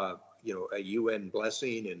 you know, a UN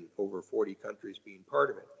blessing and over 40 countries being part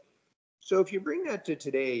of it. So if you bring that to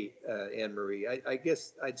today, Anne-Marie, I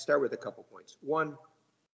guess I'd start with a couple points. One,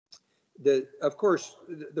 of course,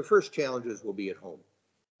 the first challenges will be at home.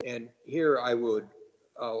 And here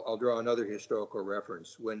I'll draw another historical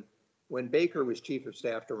reference. When Baker was chief of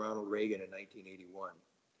staff to Ronald Reagan in 1981,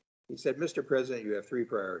 he said, Mr. President, you have three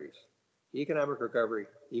priorities: economic recovery,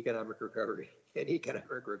 and economic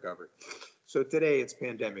recovery. So today it's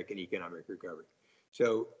pandemic and economic recovery.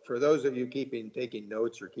 So for those of you taking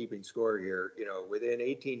notes or keeping score here, you know, within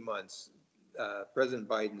 18 months, President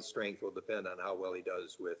Biden's strength will depend on how well he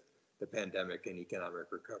does with the pandemic and economic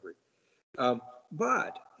recovery.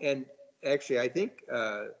 And actually, I think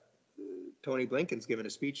Tony Blinken's given a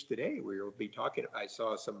speech today where you'll be talking, I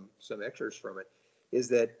saw some excerpts from it, is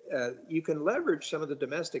that you can leverage some of the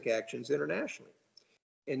domestic actions internationally.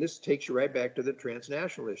 And this takes you right back to the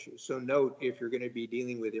transnational issues. So note, if you're going to be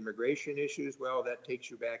dealing with immigration issues, well, that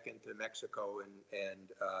takes you back into Mexico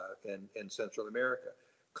and Central America.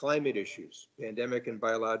 Climate issues, pandemic and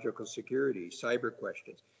biological security, cyber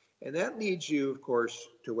questions. And that leads you, of course,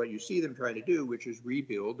 to what you see them trying to do, which is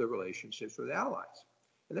rebuild the relationships with allies.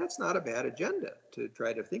 And that's not a bad agenda to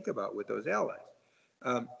try to think about with those allies.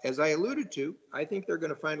 As I alluded to, I think they're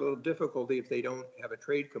going to find a little difficulty if they don't have a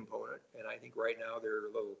trade component. And I think right now they're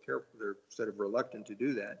a little careful, they're sort of reluctant to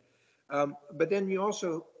do that. But then you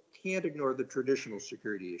also can't ignore the traditional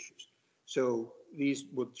security issues. So these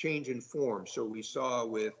will change in form. So we saw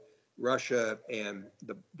with Russia and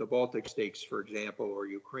the Baltic states, for example, or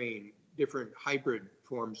Ukraine, different hybrid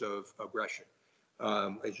forms of aggression,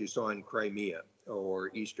 as you saw in Crimea or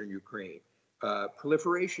Eastern Ukraine,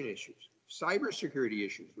 proliferation issues, cybersecurity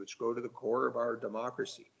issues, which go to the core of our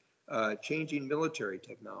democracy, changing military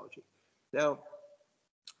technology. Now,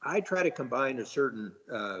 I try to combine a certain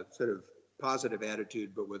sort of positive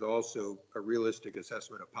attitude, but with also a realistic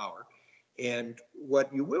assessment of power. And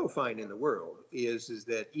what you will find in the world is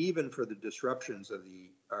that even for the disruptions of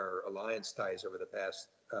our alliance ties over the past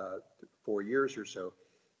 4 years or so,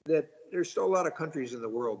 that there's still a lot of countries in the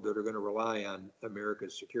world that are going to rely on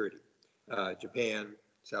America's security. Japan,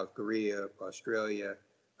 South Korea, Australia.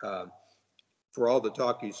 For all the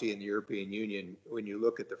talk you see in the European Union, when you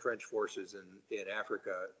look at the French forces in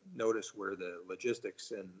Africa, notice where the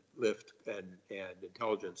logistics and lift and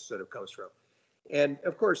intelligence sort of comes from. And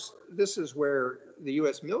of course, this is where the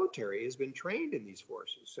U.S. military has been trained in these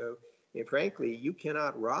forces. So frankly, you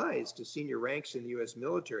cannot rise to senior ranks in the U.S.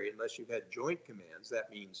 military unless you've had joint commands. That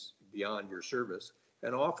means beyond your service,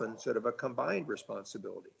 and often sort of a combined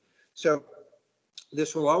responsibility. So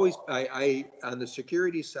this will always, on the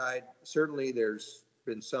security side, certainly there's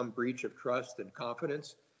been some breach of trust and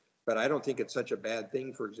confidence, but I don't think it's such a bad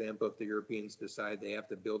thing. For example, if the Europeans decide they have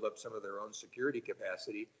to build up some of their own security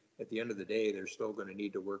capacity, at the end of the day, they're still going to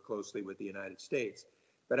need to work closely with the United States.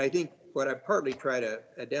 But I think what I partly try to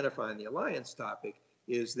identify in the alliance topic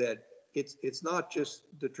is that it's not just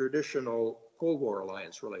the traditional Cold War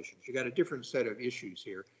alliance relations. You got a different set of issues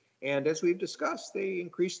here. And as we've discussed, they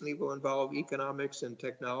increasingly will involve economics and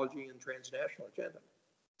technology and transnational agenda.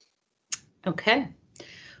 Okay.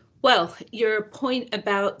 Well, your point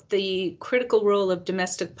about the critical role of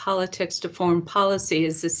domestic politics to foreign policy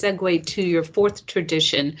is a segue to your fourth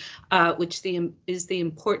tradition, which is the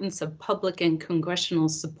importance of public and congressional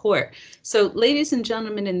support. So, ladies and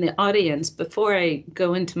gentlemen in the audience, before I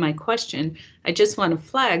go into my question, I just want to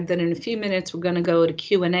flag that in a few minutes we're going to go to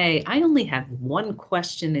Q&A. I only have one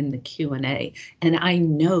question in the Q&A, and I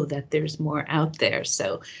know that there's more out there.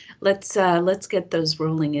 So let's get those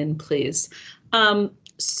rolling in, please.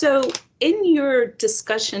 So in your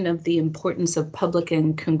discussion of the importance of public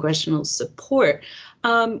and congressional support,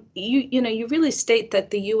 you really state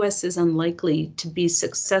that the U.S. is unlikely to be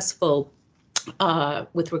successful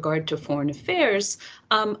with regard to foreign affairs,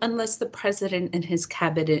 unless the president and his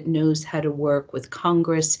cabinet knows how to work with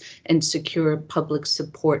Congress and secure public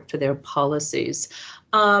support for their policies.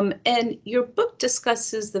 And your book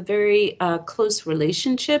discusses the very close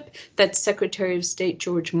relationship that Secretary of State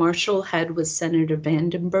George Marshall had with Senator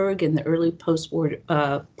Vandenberg in the early post-World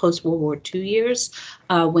War II years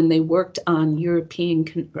when they worked on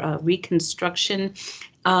European reconstruction,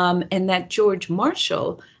 and that George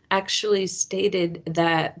Marshall actually stated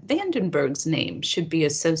that Vandenberg's name should be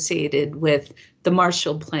associated with the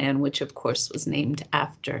Marshall Plan, which of course was named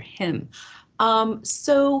after him.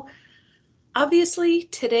 So obviously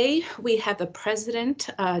today we have a president,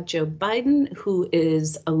 Joe Biden, who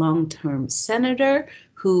is a long-term senator,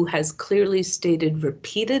 who has clearly stated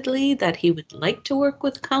repeatedly that he would like to work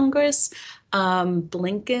with Congress.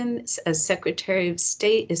 Blinken, as Secretary of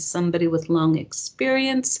State, is somebody with long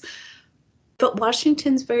experience. But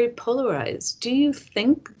Washington's very polarized. Do you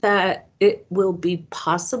think that it will be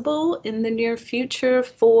possible in the near future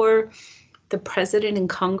for the president and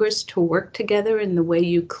Congress to work together in the way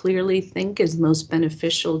you clearly think is most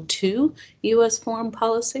beneficial to U.S. foreign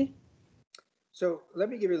policy? So let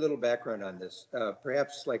me give you a little background on this.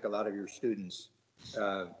 Perhaps like a lot of your students,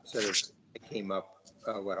 sort of came up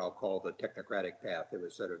what I'll call the technocratic path. It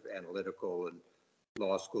was sort of analytical and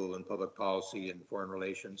law school and public policy and foreign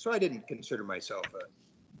relations. So I didn't consider myself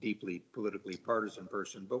a deeply politically partisan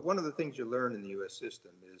person. But one of the things you learn in the U.S.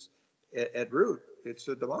 system is at root, it's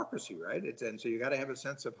a democracy, right? And so you got to have a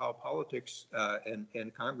sense of how politics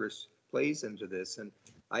and Congress plays into this. And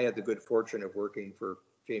I had the good fortune of working for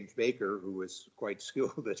James Baker, who was quite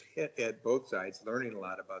skilled at both sides, learning a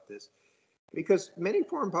lot about this, because many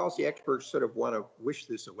foreign policy experts sort of want to wish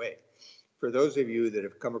this away. For those of you that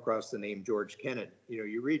have come across the name George Kennan,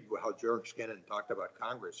 you read how George Kennan talked about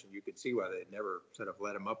Congress, and you could see why they'd never sort of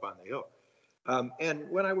let him up on the hill. And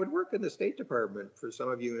when I would work in the State Department, for some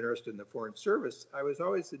of you interested in the Foreign Service, I was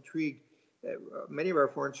always intrigued. Many of our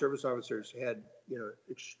Foreign Service officers had,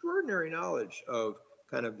 extraordinary knowledge of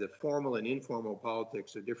kind of the formal and informal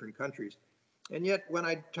politics of different countries. And yet, when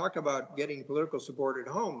I talk about getting political support at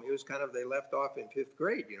home, it was kind of they left off in fifth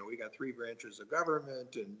grade. We got 3 branches of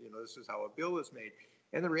government, and this is how a bill is made.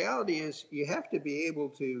 And the reality is, you have to be able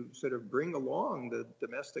to sort of bring along the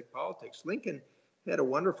domestic politics. Lincoln had a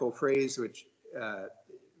wonderful phrase, which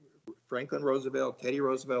Franklin Roosevelt, Teddy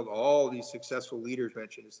Roosevelt, all these successful leaders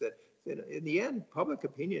mentioned, is that in the end, public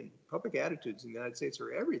opinion, public attitudes in the United States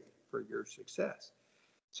are everything for your success.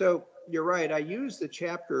 So you're right. I used the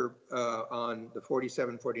chapter on the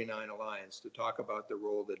 47-49 alliance to talk about the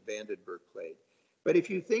role that Vandenberg played. But if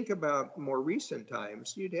you think about more recent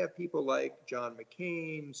times, you'd have people like John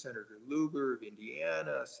McCain, Senator Lugar of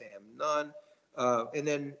Indiana, Sam Nunn. And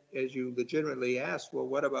then, as you legitimately asked, well,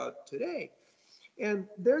 what about today? And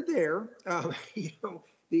they're there.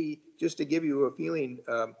 Just to give you a feeling,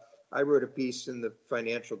 I wrote a piece in the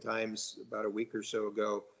Financial Times about a week or so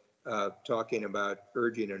ago talking about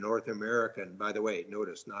urging a North American, by the way,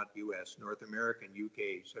 notice not U.S., North American,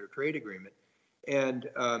 UK sort of trade agreement. And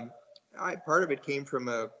part of it came from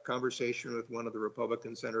a conversation with one of the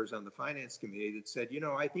Republican senators on the Finance Committee that said,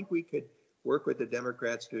 I think we could work with the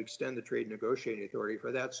Democrats to extend the trade negotiating authority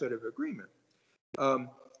for that sort of agreement.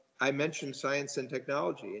 I mentioned science and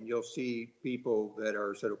technology, and you'll see people that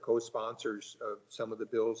are sort of co-sponsors of some of the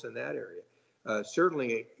bills in that area.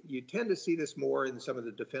 Certainly, you tend to see this more in some of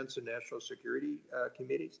the defense and national security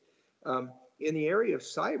committees. In the area of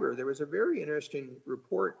cyber, there was a very interesting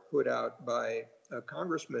report put out by a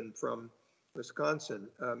congressman from Wisconsin,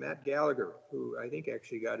 Matt Gallagher, who I think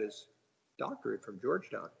actually got his doctorate from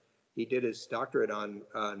Georgetown. He did his doctorate on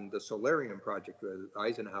the Solarium project with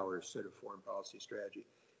Eisenhower's sort of foreign policy strategy.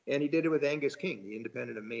 And he did it with Angus King, the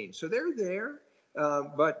independent of Maine. So they're there.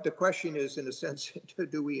 But the question is, in a sense,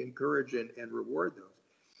 do we encourage and reward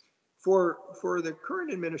those? For the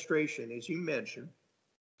current administration, as you mentioned,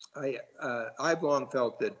 I've long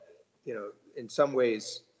felt that, in some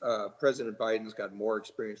ways, President Biden's got more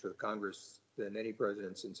experience with Congress than any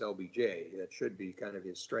president since LBJ. That should be kind of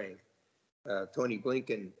his strength. Tony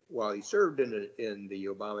Blinken, while he served in the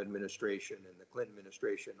Obama administration and the Clinton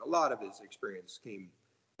administration, a lot of his experience came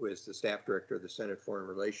with the staff director of the Senate Foreign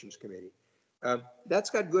Relations Committee. That's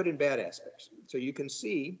got good and bad aspects. So you can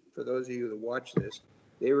see, for those of you that watch this,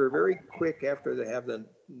 they were very quick after they have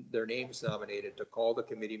their names nominated to call the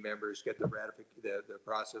committee members, get the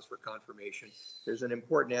process for confirmation. There's an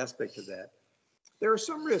important aspect of that. There are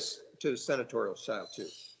some risks to senatorial style too.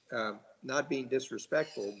 Not being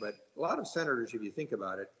disrespectful, but a lot of senators, if you think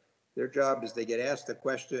about it, their job is they get asked a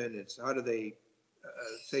question. It's how do they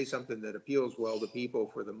say something that appeals well to people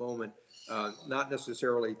for the moment, not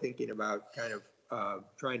necessarily thinking about kind of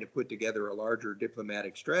trying to put together a larger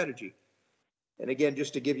diplomatic strategy. And again,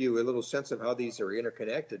 just to give you a little sense of how these are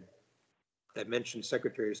interconnected, I mentioned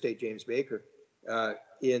Secretary of State James Baker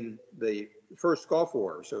in the first Gulf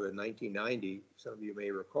War, so in 1990, some of you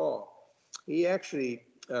may recall, he actually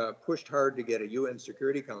pushed hard to get a UN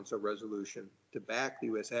Security Council resolution to back the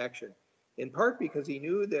U.S. action, in part because he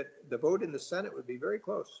knew that the vote in the Senate would be very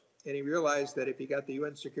close. And he realized that if he got the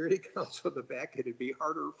UN Security Council to back it, it'd be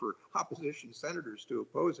harder for opposition senators to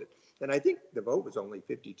oppose it. And I think the vote was only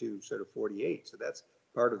 52, sort of 48. So that's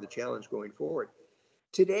part of the challenge going forward.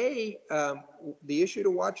 Today, the issue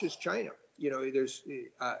to watch is China. You know, there's,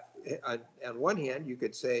 on one hand, you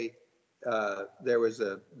could say there was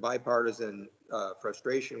a bipartisan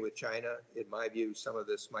frustration with China. In my view, some of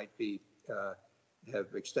this might be have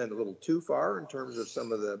extended a little too far in terms of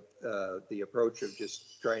some of the approach of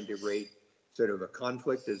just trying to rate sort of a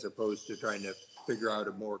conflict as opposed to trying to figure out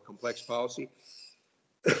a more complex policy.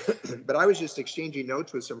 But I was just exchanging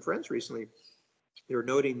notes with some friends recently. They were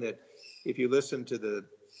noting that if you listen to the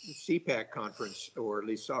CPAC conference, or at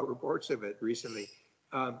least saw reports of it recently,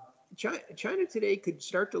 China today could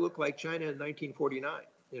start to look like China in 1949.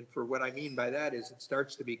 And for what I mean by that is it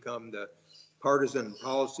starts to become the partisan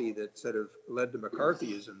policy that sort of led to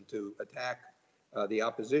McCarthyism, to attack the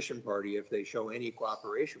opposition party if they show any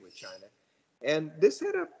cooperation with China. And this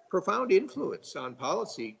had a profound influence on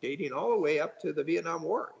policy dating all the way up to the Vietnam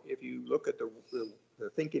War. If you look at the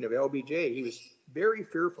thinking of LBJ, he was very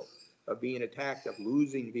fearful of being attacked, of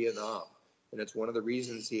losing Vietnam. And it's one of the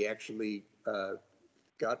reasons he actually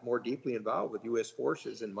got more deeply involved with U.S.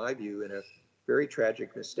 forces, in my view, in a very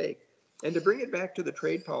tragic mistake. And to bring it back to the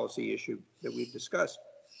trade policy issue that we've discussed,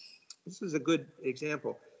 this is a good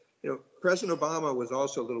example. You know, President Obama was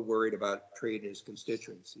also a little worried about trade in his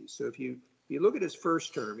constituency. So if you look at his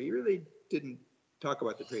first term, he really didn't talk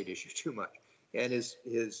about the trade issue too much. And his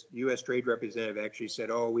U.S. trade representative actually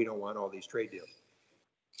said, oh, we don't want all these trade deals.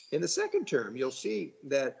 In the second term, you'll see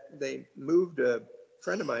that they moved a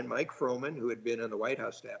friend of mine, Mike Froman, who had been on the White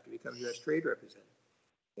House staff, to become U.S. trade representative.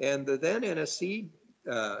 And the then NSC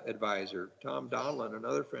advisor, Tom Donilon,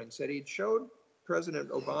 another friend, said he'd showed President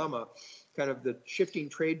Obama kind of the shifting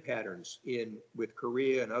trade patterns with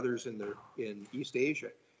Korea and others in East Asia,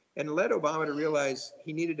 and led Obama to realize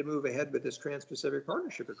he needed to move ahead with this Trans-Pacific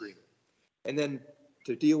Partnership Agreement. And then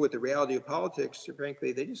to deal with the reality of politics,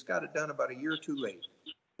 frankly, they just got it done about a year too late.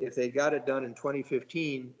 If they got it done in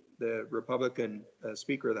 2015, the Republican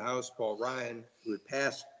Speaker of the House, Paul Ryan, who had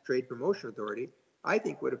passed Trade Promotion Authority, I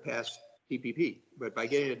think would have passed TPP. But by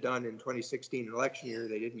getting it done in 2016 election year,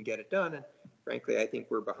 they didn't get it done. And frankly, I think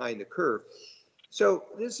we're behind the curve. So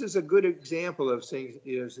this is a good example of things,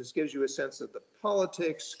 you know, this gives you a sense of the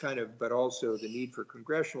politics kind of, but also the need for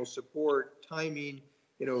congressional support, timing.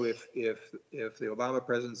 You know, if the Obama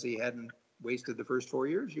presidency hadn't wasted the first 4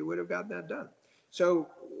 years, you would have gotten that done. So,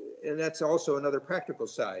 and that's also another practical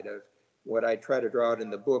side of what I try to draw out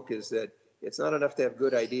in the book, is that it's not enough to have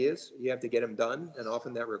good ideas. You have to get them done, and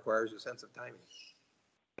often that requires a sense of timing.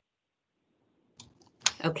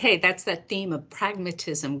 Okay, that's that theme of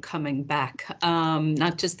pragmatism coming back.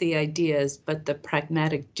 Not just the ideas, but the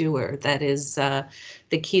pragmatic doer. That is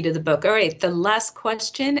the key to the book. All right, the last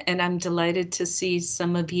question, and I'm delighted to see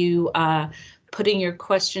some of you putting your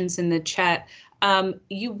questions in the chat.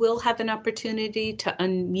 You will have an opportunity to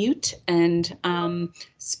unmute and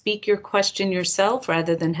speak your question yourself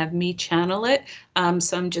rather than have me channel it.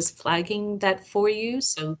 So I'm just flagging that for you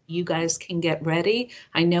so you guys can get ready.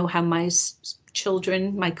 I know how my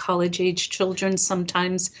children, my college-age children,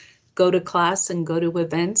 sometimes go to class and go to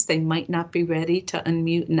events. They might not be ready to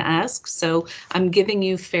unmute and ask. So I'm giving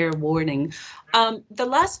you fair warning. The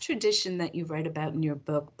last tradition that you write about in your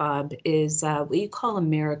book, Bob, is what you call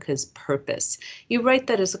America's purpose. You write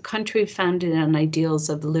that as a country founded on ideals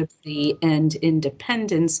of liberty and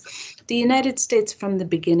independence, the United States from the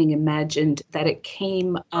beginning imagined that it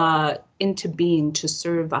came into being to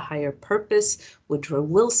serve a higher purpose. Woodrow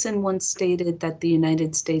Wilson once stated that the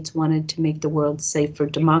United States wanted to make the world safe for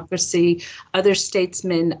democracy. Other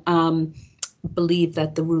statesmen believed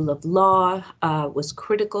that the rule of law was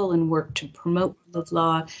critical and worked to promote rule of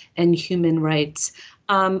law and human rights.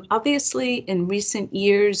 Obviously, in recent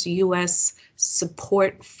years, U.S.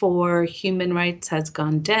 support for human rights has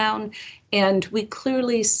gone down, and we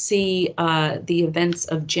clearly see the events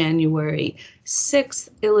of January 6th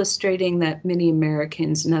illustrating that many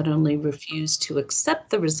Americans not only refuse to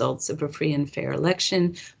accept the results of a free and fair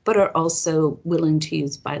election, but are also willing to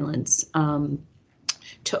use violence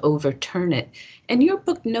to overturn it. And your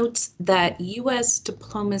book notes that U.S.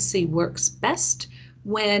 diplomacy works best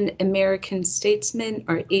when American statesmen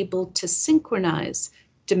are able to synchronize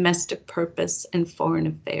domestic purpose and foreign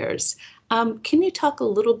affairs. Can you talk a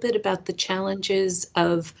little bit about the challenges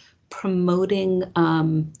of promoting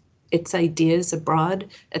its ideas abroad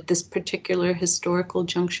at this particular historical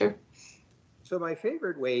juncture? So my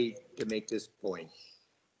favorite way to make this point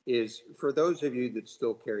is for those of you that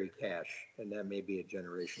still carry cash, and that may be a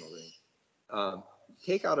generational thing,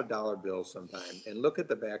 take out a dollar bill sometime and look at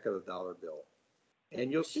the back of the dollar bill. And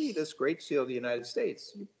you'll see this Great Seal of the United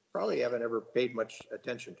States. You probably haven't ever paid much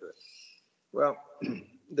attention to it. Well,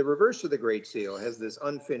 the reverse of the Great Seal has this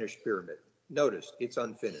unfinished pyramid. Notice it's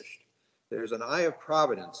unfinished. There's an eye of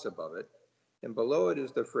providence above it, and below it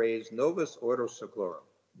is the phrase Novus Ordo Seclorum,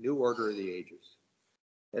 New Order of the Ages.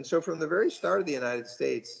 And so from the very start of the United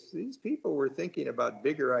States, these people were thinking about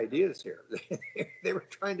bigger ideas here. They were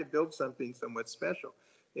trying to build something somewhat special.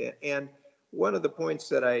 And one of the points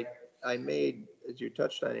that I made, as you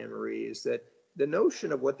touched on, Anne-Marie, is that the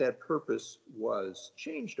notion of what that purpose was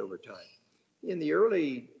changed over time. In the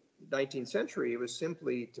early 19th century, it was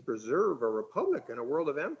simply to preserve a republic in a world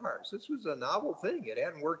of empires. This was a novel thing. It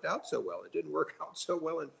hadn't worked out so well. It didn't work out so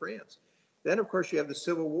well in France. Then, of course, you have the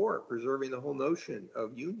Civil War, preserving the whole notion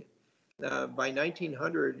of union. By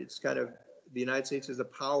 1900, it's kind of the United States as a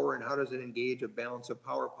power, and how does it engage a balance of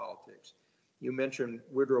power politics? You mentioned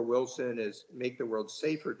Woodrow Wilson as make the world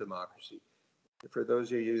safer democracy. For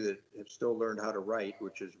those of you that have still learned how to write,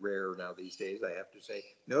 which is rare now these days, I have to say,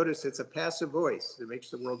 notice it's a passive voice. It makes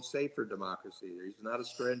the world safer democracy. He's not a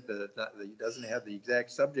strength, he doesn't have the exact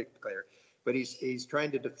subject clear, but he's trying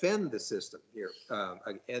to defend the system here.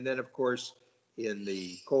 And then, of course, in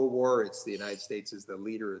the Cold War, it's the United States as the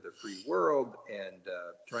leader of the free world, and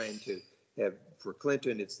trying to have, for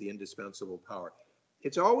Clinton, it's the indispensable power.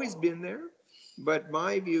 It's always been there, but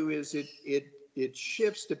my view is it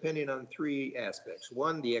shifts depending on three aspects.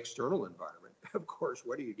 One, the external environment. Of course,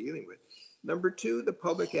 what are you dealing with? Number two, the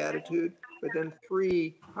public attitude. But then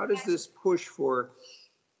three, how does this push for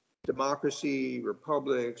democracy,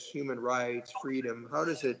 republics, human rights, freedom? How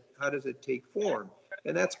does it take form?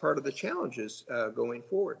 And that's part of the challenges going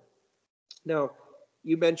forward. Now,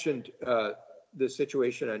 you mentioned the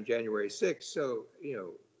situation on January 6th. So,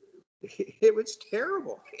 it was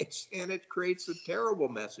terrible. And it creates a terrible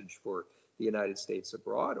message for the United States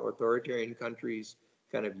abroad. Authoritarian countries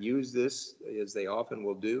kind of use this, as they often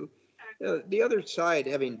will do. The other side,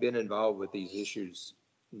 having been involved with these issues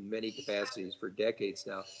in many capacities for decades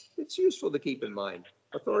now, it's useful to keep in mind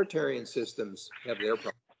authoritarian systems have their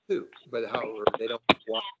problems too, but however, they don't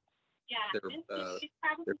want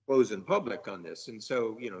their clothes in public on this. And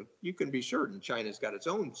so, you can be certain China's got its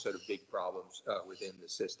own set of big problems within the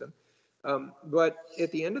system. But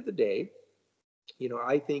at the end of the day,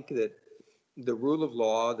 I think that the rule of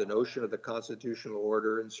law, the notion of the constitutional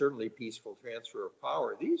order, and certainly peaceful transfer of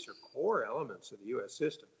power, these are core elements of the U.S.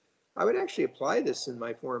 system. I would actually apply this in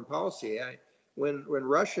my foreign policy. When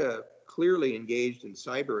Russia clearly engaged in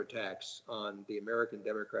cyber attacks on the American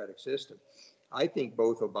democratic system, I think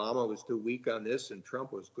both Obama was too weak on this and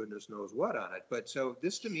Trump was goodness knows what on it. But so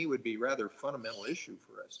this to me would be a rather fundamental issue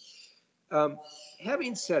for us.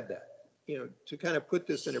 Having said that, to kind of put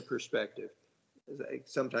this in a perspective,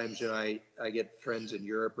 sometimes I get friends in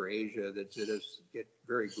Europe or Asia that just get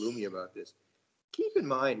very gloomy about this. Keep in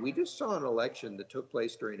mind, we just saw an election that took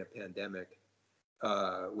place during a pandemic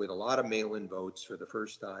with a lot of mail-in votes for the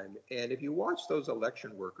first time. And if you watch those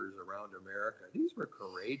election workers around America, these were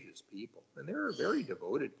courageous people, and they were very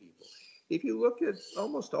devoted people. If you look at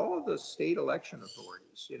almost all of the state election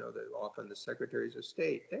authorities, often the secretaries of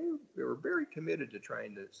state, they were very committed to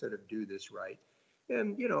trying to sort of do this right.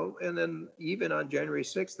 And, and then even on January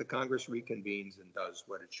 6th, the Congress reconvenes and does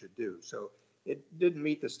what it should do. So it didn't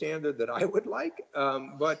meet the standard that I would like,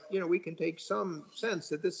 but, we can take some sense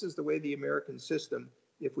that this is the way the American system,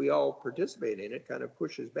 if we all participate in it, kind of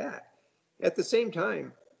pushes back. At the same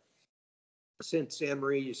time, since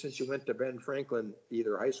Anne-Marie, since you went to Ben Franklin,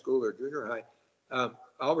 either high school or junior high,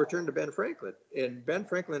 I'll return to Ben Franklin. And Ben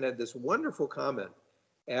Franklin had this wonderful comment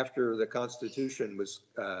after the Constitution was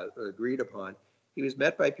agreed upon. He was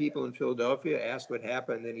met by people in Philadelphia, asked what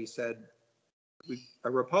happened, and he said,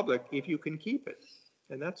 a republic if you can keep it.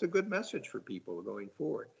 And that's a good message for people going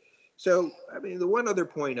forward. So, the one other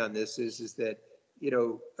point on this is that,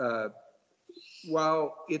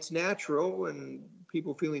 while it's natural and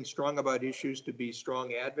people feeling strong about issues to be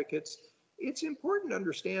strong advocates, it's important to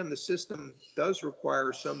understand the system does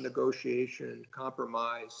require some negotiation,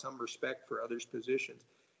 compromise, some respect for others' positions.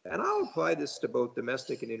 And I'll apply this to both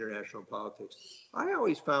domestic and international politics. I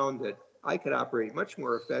always found that I could operate much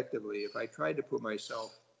more effectively if I tried to put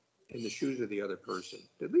myself in the shoes of the other person,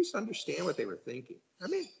 to at least understand what they were thinking. I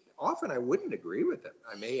mean, often I wouldn't agree with them.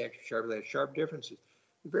 I may actually have sharp differences.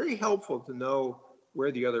 Very helpful to know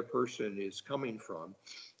where the other person is coming from,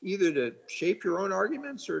 either to shape your own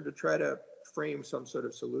arguments or to try to frame some sort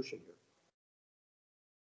of solution here.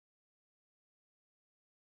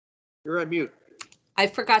 You're on mute. I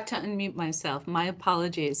forgot to unmute myself. My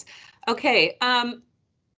apologies. Okay.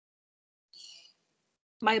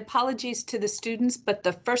 My apologies to the students, but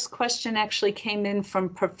the first question actually came in from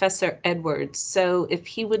Professor Edwards. So if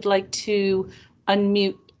he would like to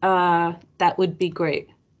unmute, that would be great.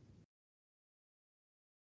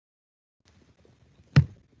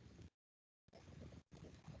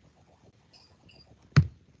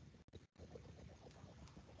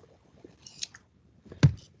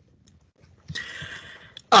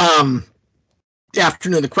 Good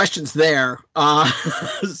afternoon. The question's there.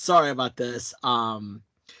 Sorry about this.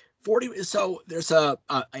 40. So there's a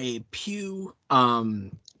Pew.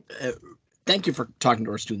 Thank you for talking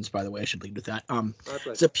to our students, by the way. I should lead with that.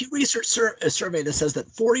 It's a Pew Research survey that says that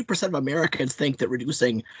 40% of Americans think that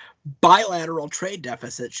reducing bilateral trade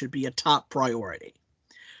deficits should be a top priority.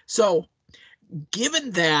 So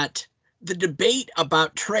given that the debate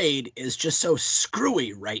about trade is just so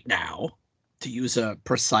screwy right now, to use a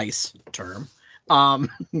precise term,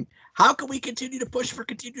 how can we continue to push for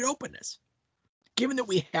continued openness, given that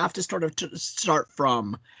we have to start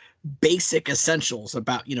from basic essentials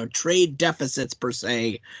about, trade deficits per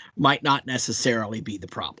se might not necessarily be the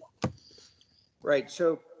problem? Right.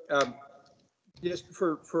 So just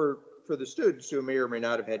for the students who may or may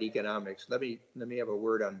not have had economics, let me have a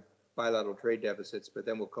word on bilateral trade deficits, but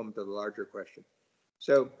then we'll come to the larger question.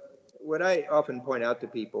 So what I often point out to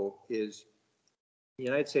people is the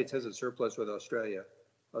United States has a surplus with Australia.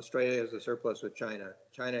 Australia has a surplus with China.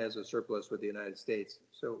 China has a surplus with the United States.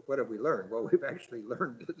 So what have we learned? Well, we've actually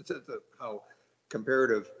learned how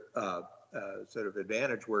comparative sort of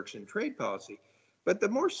advantage works in trade policy. But the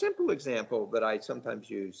more simple example that I sometimes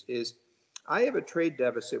use is I have a trade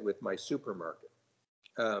deficit with my supermarket.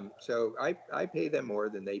 So I pay them more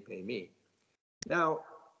than they pay me. Now,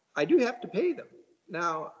 I do have to pay them.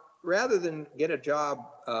 Now, rather than get a job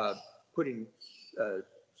putting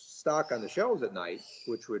stock on the shelves at night,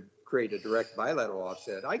 which would create a direct bilateral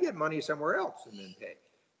offset, I get money somewhere else and then pay.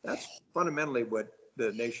 That's fundamentally what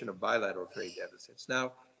the nation of bilateral trade deficits.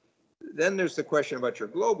 Now, then there's the question about your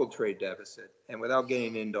global trade deficit. And without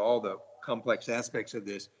getting into all the complex aspects of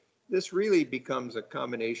this, this really becomes a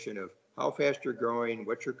combination of how fast you're growing,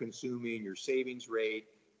 what you're consuming, your savings rate,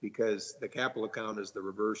 because the capital account is the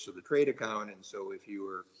reverse of the trade account. And so if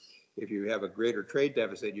you have a greater trade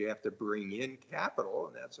deficit, you have to bring in capital,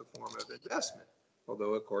 and that's a form of investment.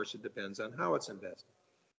 Although, of course, it depends on how it's invested.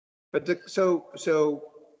 But as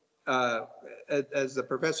the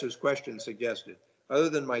professor's question suggested, other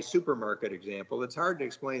than my supermarket example, it's hard to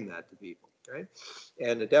explain that to people, right?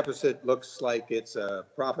 And the deficit looks like it's a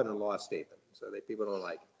profit and loss statement, so that people don't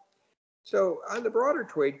like it. So on the broader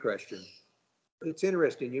trade question, it's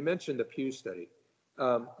interesting. You mentioned the Pew study.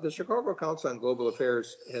 The Chicago Council on Global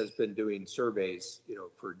Affairs has been doing surveys,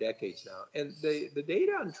 for decades now, and the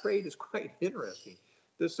data on trade is quite interesting.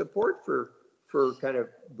 The support for kind of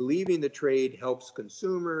believing the trade helps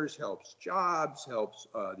consumers, helps jobs, helps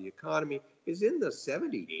the economy is in the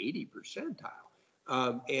 70 to 80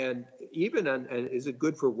 percentile. And even and is it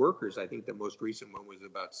good for workers? I think the most recent one was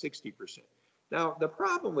about 60%. Now, the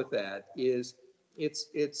problem with that is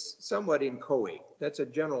it's somewhat inchoate. That's a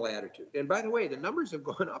general attitude. And by the way, the numbers have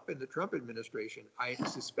gone up in the Trump administration, I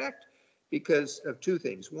suspect, because of two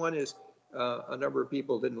things. One is a number of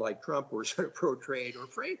people didn't like Trump, were sort of pro-trade, or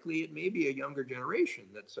frankly, it may be a younger generation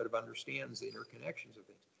that sort of understands the interconnections of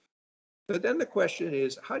things. But then the question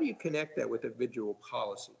is, how do you connect that with individual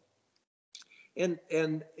policy? And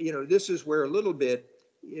this is where a little bit,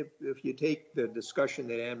 if you take the discussion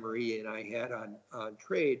that Anne Marie and I had on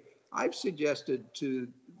trade, I've suggested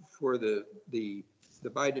for the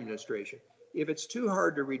Biden administration, if it's too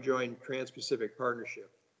hard to rejoin Trans-Pacific Partnership,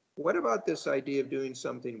 what about this idea of doing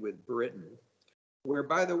something with Britain, where,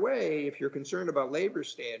 by the way, if you're concerned about labor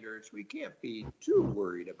standards, we can't be too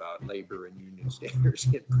worried about labor and union standards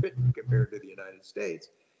in Britain compared to the United States.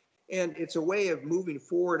 And it's a way of moving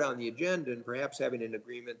forward on the agenda and perhaps having an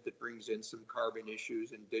agreement that brings in some carbon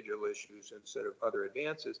issues and digital issues instead of other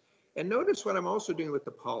advances. And notice what I'm also doing with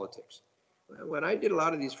the politics. When I did a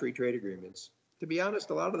lot of these free trade agreements, to be honest,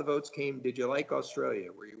 a lot of the votes came, did you like Australia?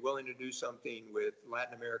 Were you willing to do something with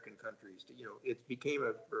Latin American countries? It became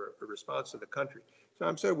a response to the country. So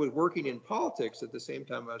I'm sort of was working in politics at the same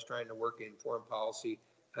time I was trying to work in foreign policy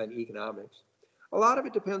and economics. A lot of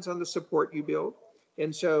it depends on the support you build.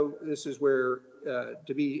 And so this is where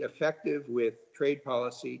to be effective with trade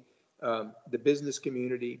policy, the business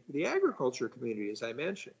community, the agriculture community, as I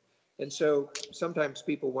mentioned. And so sometimes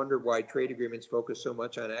people wonder why trade agreements focus so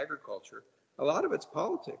much on agriculture. A lot of it's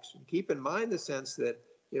politics. And keep in mind the sense that,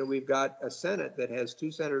 you know, we've got a Senate that has 2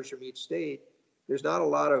 senators from each state. There's not a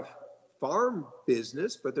lot of farm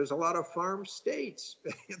business, but there's a lot of farm states.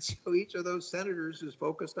 And so each of those senators is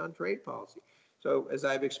focused on trade policy. So as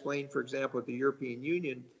I've explained, for example, at the European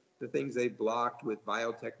Union, the things they've blocked with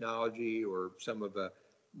biotechnology or some of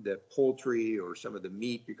the poultry or some of the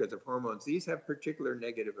meat because of hormones, these have particular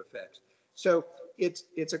negative effects. So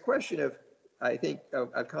it's a question of, I think,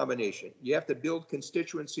 a combination. You have to build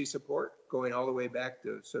constituency support, going all the way back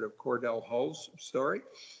to sort of Cordell Hull's story.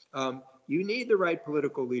 You need the right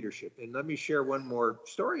political leadership. And let me share one more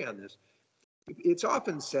story on this. It's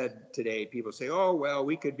often said today, people say, oh, well,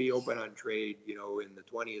 we could be open on trade, you know, in the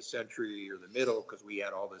 20th century or the middle because we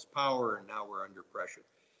had all this power and now we're under pressure.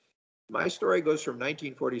 My story goes from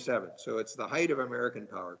 1947, so it's the height of American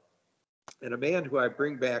power. And a man who I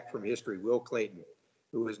bring back from history, Will Clayton,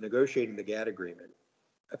 who was negotiating the GATT agreement,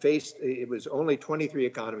 it was only 23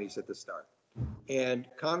 economies at the start. And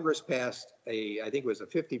Congress passed I think it was a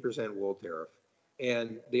 50% wool tariff.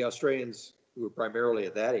 And the Australians, who were primarily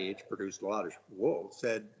at that age, produced a lot of wool,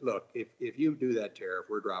 said, look, if you do that tariff,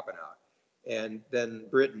 we're dropping out. And then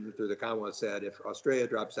Britain, through the Commonwealth, said, if Australia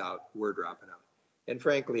drops out, we're dropping out. And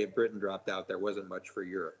frankly, if Britain dropped out, there wasn't much for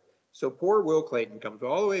Europe. So poor Will Clayton comes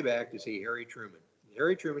all the way back to see Harry Truman.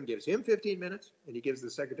 Harry Truman gives him 15 minutes, and he gives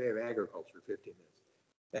the Secretary of Agriculture 15 minutes.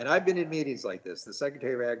 And I've been in meetings like this. The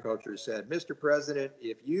Secretary of Agriculture said, Mr. President,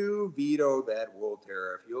 if you veto that wool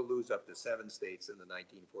tariff, you'll lose up to 7 states in the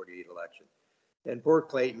 1948 election. And poor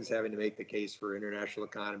Clayton's having to make the case for international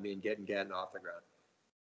economy and getting off the ground.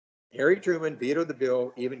 Harry Truman vetoed the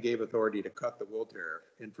bill, even gave authority to cut the wool tariff.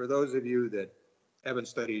 And for those of you that haven't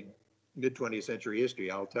studied mid-20th century history,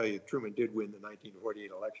 I'll tell you, Truman did win the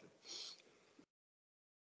 1948 election.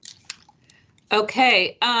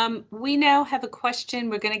 Okay, we now have a question.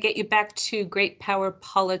 We're going to get you back to great power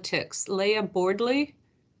politics. Leah Boardley.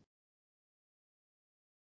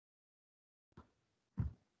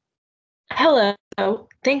 Hello.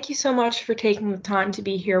 Thank you so much for taking the time to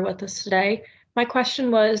be here with us today. My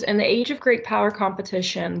question was, in the age of great power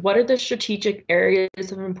competition, what are the strategic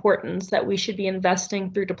areas of importance that we should be investing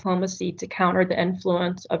through diplomacy to counter the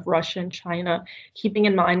influence of Russia and China, keeping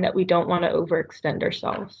in mind that we don't want to overextend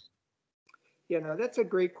ourselves? Yeah, no, that's a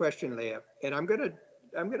great question, Leah. And I'm gonna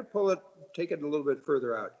take it a little bit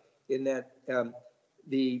further out in that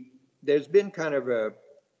there's been kind of a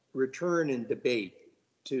return in debate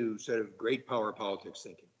to sort of great power politics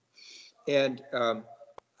thinking. And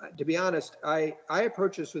to be honest, I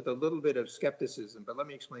approach this with a little bit of skepticism, but let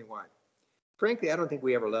me explain why. Frankly, I don't think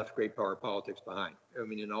we ever left great power politics behind. I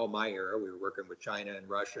mean, in all my era, we were working with China and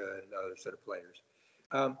Russia and other sort of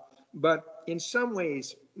players. But in some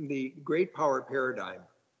ways, the great power paradigm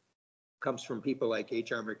comes from people like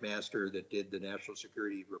H.R. McMaster that did the National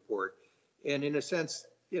Security Report. And in a sense,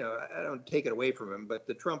 you know, I don't take it away from him, but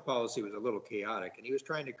the Trump policy was a little chaotic, and he was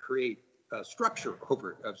trying to create a structure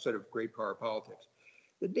over of sort of great power politics.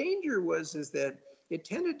 The danger is that it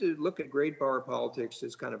tended to look at great power politics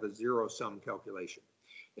as kind of a zero-sum calculation.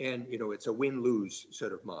 And, you know, it's a win-lose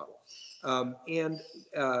sort of model. And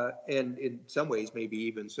in some ways, maybe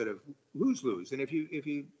even sort of lose-lose. And if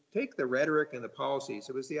you take the rhetoric and the policies,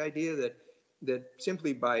 it was the idea that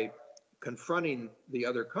simply by confronting the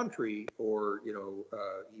other country or, you know,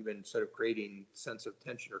 even sort of creating sense of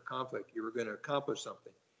tension or conflict, you were going to accomplish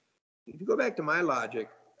something. If you go back to my logic,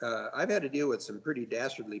 I've had to deal with some pretty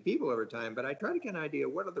dastardly people over time, but I try to get an idea,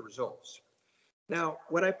 what are the results? Now,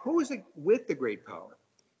 what I pose with the great power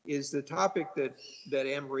is the topic that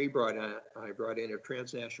Anne-Marie I brought in of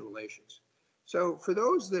transnational relations. So for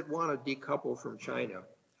those that want to decouple from China,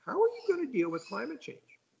 how are you going to deal with climate change?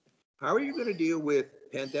 How are you going to deal with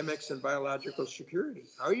pandemics and biological security?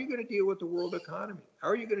 How are you going to deal with the world economy? How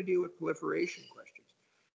are you going to deal with proliferation questions?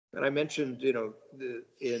 And I mentioned, you know,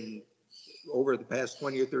 over the past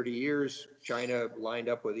 20 or 30 years, China lined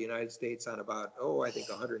up with the United States on about, I think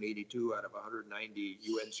 182 out of 190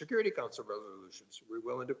 UN Security Council resolutions. We're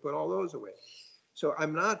willing to put all those away. So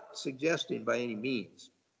I'm not suggesting by any means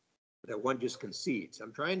that one just concedes.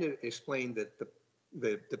 I'm trying to explain that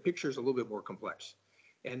the picture is a little bit more complex.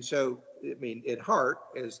 And so, I mean, at heart,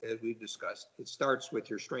 as we've discussed, it starts with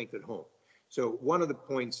your strength at home. So one of the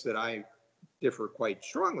points that I differ quite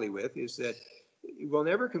strongly with is that we'll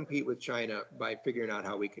never compete with China by figuring out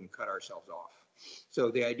how we can cut ourselves off. So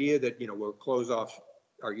the idea that, we'll close off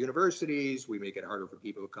our universities, we make it harder for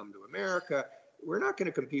people to come to America. We're not going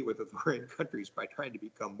to compete with authoritarian countries by trying to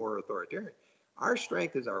become more authoritarian. Our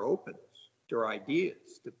strength is our openness to our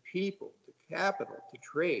ideas, to people, to capital, to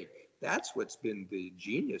trade. That's what's been the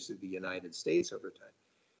genius of the United States over time.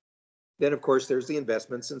 Then, of course, there's the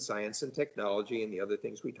investments in science and technology and the other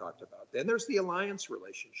things we talked about. Then there's the alliance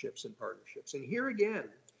relationships and partnerships. And here again,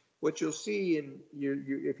 what you'll see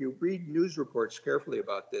if you read news reports carefully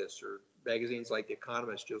about this, or magazines like The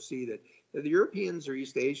Economist, you'll see that the Europeans or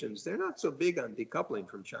East Asians, they're not so big on decoupling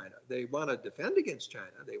from China. They want to defend against China.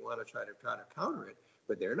 They want to try to counter it,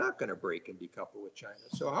 but they're not going to break and decouple with China.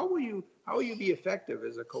 So how will you be effective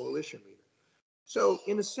as a coalition leader? So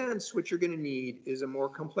in a sense, what you're going to need is a more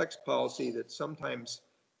complex policy that sometimes,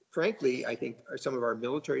 frankly, I think some of our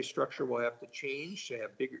military structure will have to change to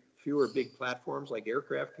have fewer big platforms like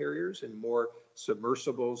aircraft carriers and more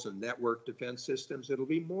submersibles and network defense systems. It'll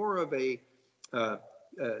be more of a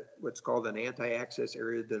what's called an anti-access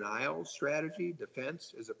area denial strategy,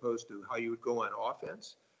 defense, as opposed to how you would go on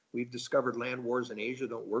offense. We've discovered land wars in Asia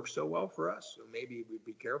don't work so well for us, so maybe we'd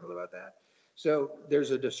be careful about that. So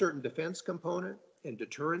there's a certain defense component and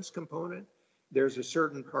deterrence component. There's a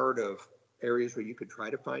certain part of areas where you could try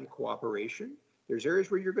to find cooperation. There's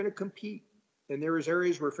areas where you're going to compete. And there's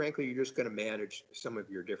areas where, frankly, you're just going to manage some of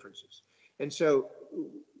your differences. And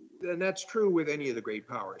that's true with any of the great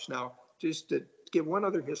powers. Now, just to give one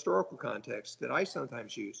other historical context that I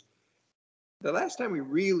sometimes use, the last time we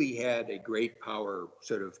really had a great power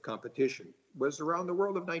sort of competition was around the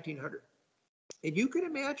world of 1900. And you can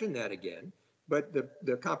imagine that again, but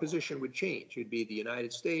the composition would change. It'd be the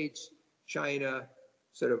United States, China,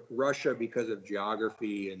 sort of Russia because of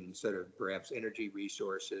geography and sort of perhaps energy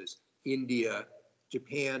resources, India,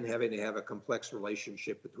 Japan having to have a complex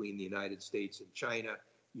relationship between the United States and China,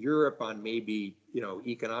 Europe on maybe,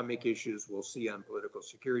 economic issues, we'll see on political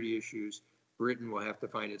security issues, Britain will have to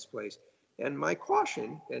find its place. And my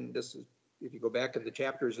caution, and this is, if you go back to the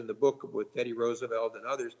chapters in the book with Teddy Roosevelt and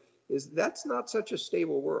others, is that's not such a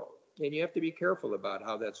stable world. And you have to be careful about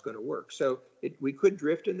how that's going to work. So we could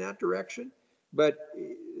drift in that direction, but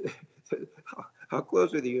how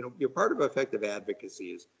close are you? Part of effective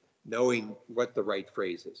advocacy is knowing what the right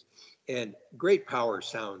phrase is. And great power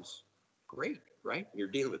sounds great, right? You're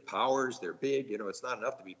dealing with powers, they're big, it's not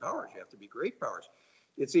enough to be powers, you have to be great powers.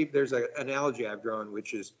 There's an analogy I've drawn,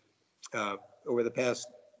 which is over the past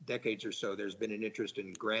decades or so, there's been an interest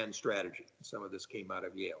in grand strategy. Some of this came out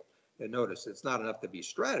of Yale. And notice, it's not enough to be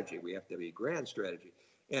strategy, we have to be grand strategy.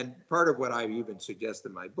 And part of what I even suggest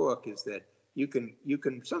in my book is that you can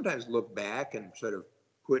sometimes look back and sort of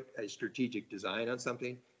put a strategic design on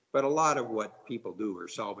something, but a lot of what people do are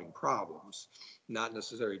solving problems, not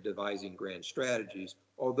necessarily devising grand strategies,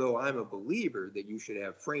 although I'm a believer that you should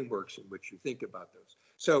have frameworks in which you think about those.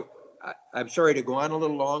 So I'm sorry to go on a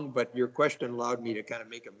little long, but your question allowed me to kind of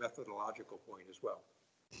make a methodological point as well.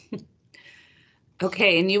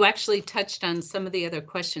 Okay, and you actually touched on some of the other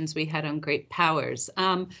questions we had on great powers.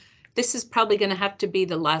 This is probably going to have to be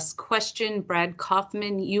the last question. Brad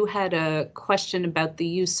Kaufman, you had a question about the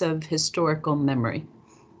use of historical memory.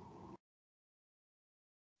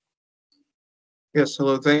 Yes,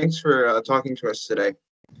 hello. Thanks for talking to us today.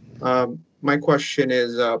 My question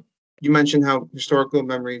is, you mentioned how historical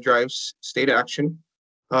memory drives state action.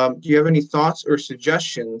 Do you have any thoughts or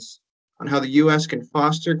suggestions on how the U.S. can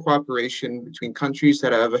foster cooperation between countries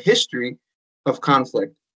that have a history of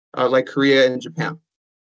conflict, like Korea and Japan?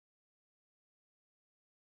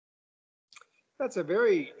 That's a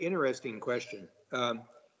very interesting question. And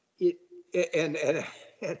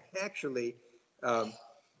actually,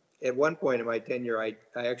 at one point in my tenure, I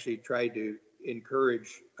actually tried to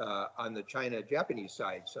encourage on the China-Japanese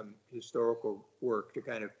side some historical work to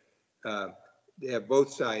kind of have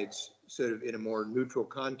both sides sort of in a more neutral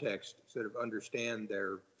context sort of understand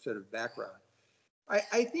their sort of background.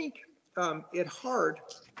 I think at heart,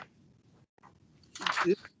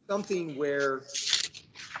 this is something where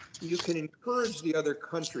you can encourage the other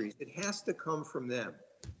countries. It has to come from them.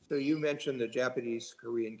 So you mentioned the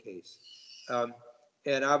Japanese-Korean case.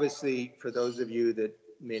 And obviously, for those of you that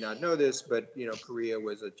may not know this, but Korea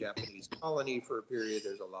was a Japanese colony for a period.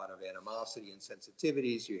 There's a lot of animosity and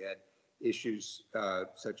sensitivities. You had issues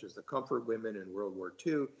such as the comfort women in World War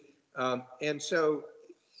II. And so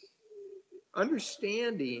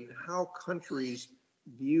understanding how countries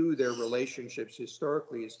view their relationships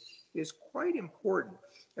historically is quite important.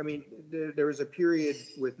 I mean, there was a period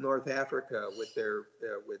with North Africa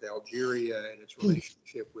with Algeria and its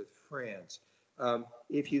relationship with France.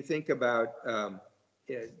 If you think about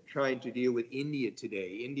trying to deal with India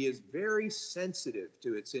today, India is very sensitive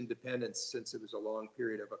to its independence since it was a long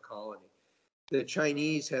period of a colony. The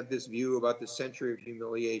Chinese have this view about the century of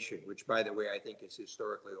humiliation, which, by the way, I think is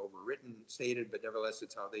historically overwritten, stated, but nevertheless,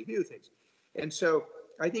 it's how they view things. And so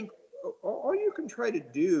I think all you can try to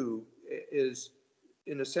do is,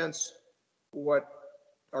 in a sense, what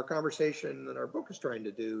our conversation and our book is trying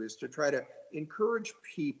to do is to try to encourage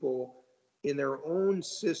people in their own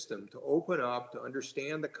system to open up, to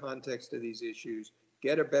understand the context of these issues,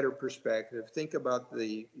 get a better perspective, think about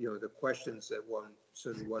the the questions that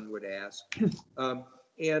one would ask,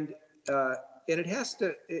 and it has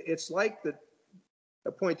to. It's like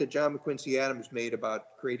a point that John McQuincy Adams made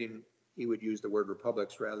about creating. He would use the word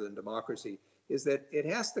republics rather than democracy. Is that it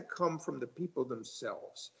has to come from the people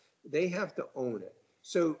themselves. They have to own it.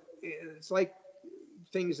 So it's like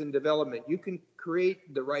things in development. You can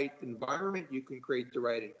create the right environment. You can create the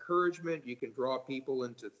right encouragement. You can draw people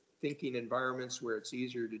into thinking environments where it's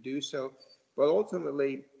easier to do so. But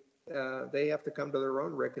ultimately, they have to come to their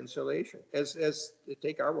own reconciliation, as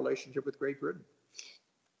take our relationship with Great Britain.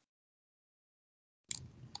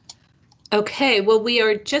 Okay, well, we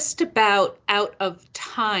are just about out of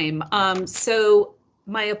time. So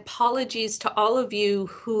my apologies to all of you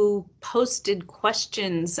who posted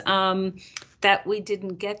questions that we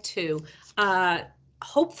didn't get to.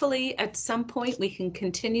 Hopefully, at some point, we can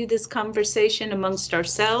continue this conversation amongst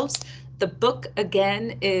ourselves. The book,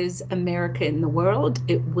 again, is America in the World.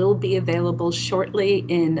 It will be available shortly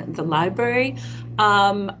in the library.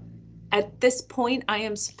 At this point, I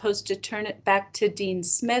am supposed to turn it back to Dean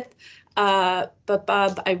Smith. But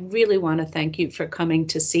Bob, I really want to thank you for coming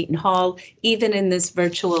to Seton Hall, even in this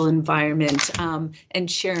virtual environment,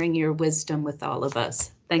 and sharing your wisdom with all of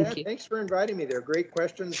us. Thank you. Thanks for inviting me. They're great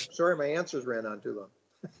questions. Sorry, my answers ran on too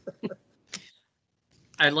long.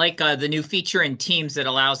 I like the new feature in Teams that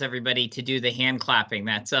allows everybody to do the hand clapping.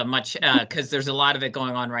 That's much because there's a lot of it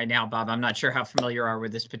going on right now, Bob. I'm not sure how familiar you are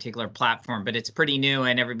with this particular platform, but it's pretty new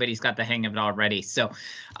and everybody's got the hang of it already. So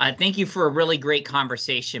thank you for a really great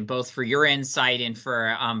conversation, both for your insight and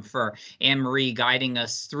for Anne-Marie guiding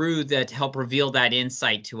us through to help reveal that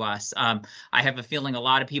insight to us. I have a feeling a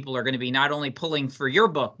lot of people are going to be not only pulling for your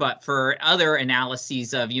book, but for other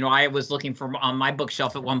analyses of, I was looking for on my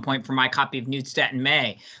bookshelf at one point for my copy of Neustadt and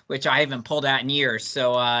May, which I haven't pulled out in years.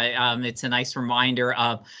 So it's a nice reminder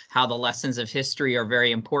of how the lessons of history are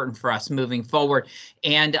very important for us moving forward,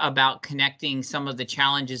 and about connecting some of the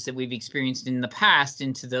challenges that we've experienced in the past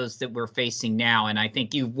into those that we're facing now. And I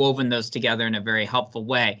think you've woven those together in a very helpful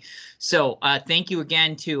way. So thank you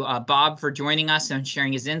again to Bob for joining us and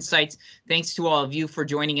sharing his insights. Thanks to all of you for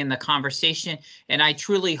joining in the conversation. And I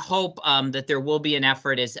truly hope that there will be an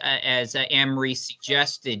effort, as Anne-Marie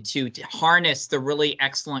suggested, to harness the really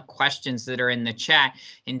excellent questions that are in the chat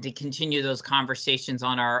and to continue those conversations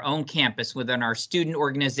on our own campus within our student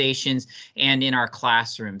organizations and in our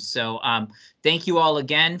classrooms. So thank you all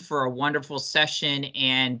again for a wonderful session,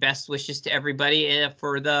 and best wishes to everybody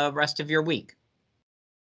for the rest of your week.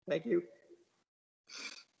 Thank you.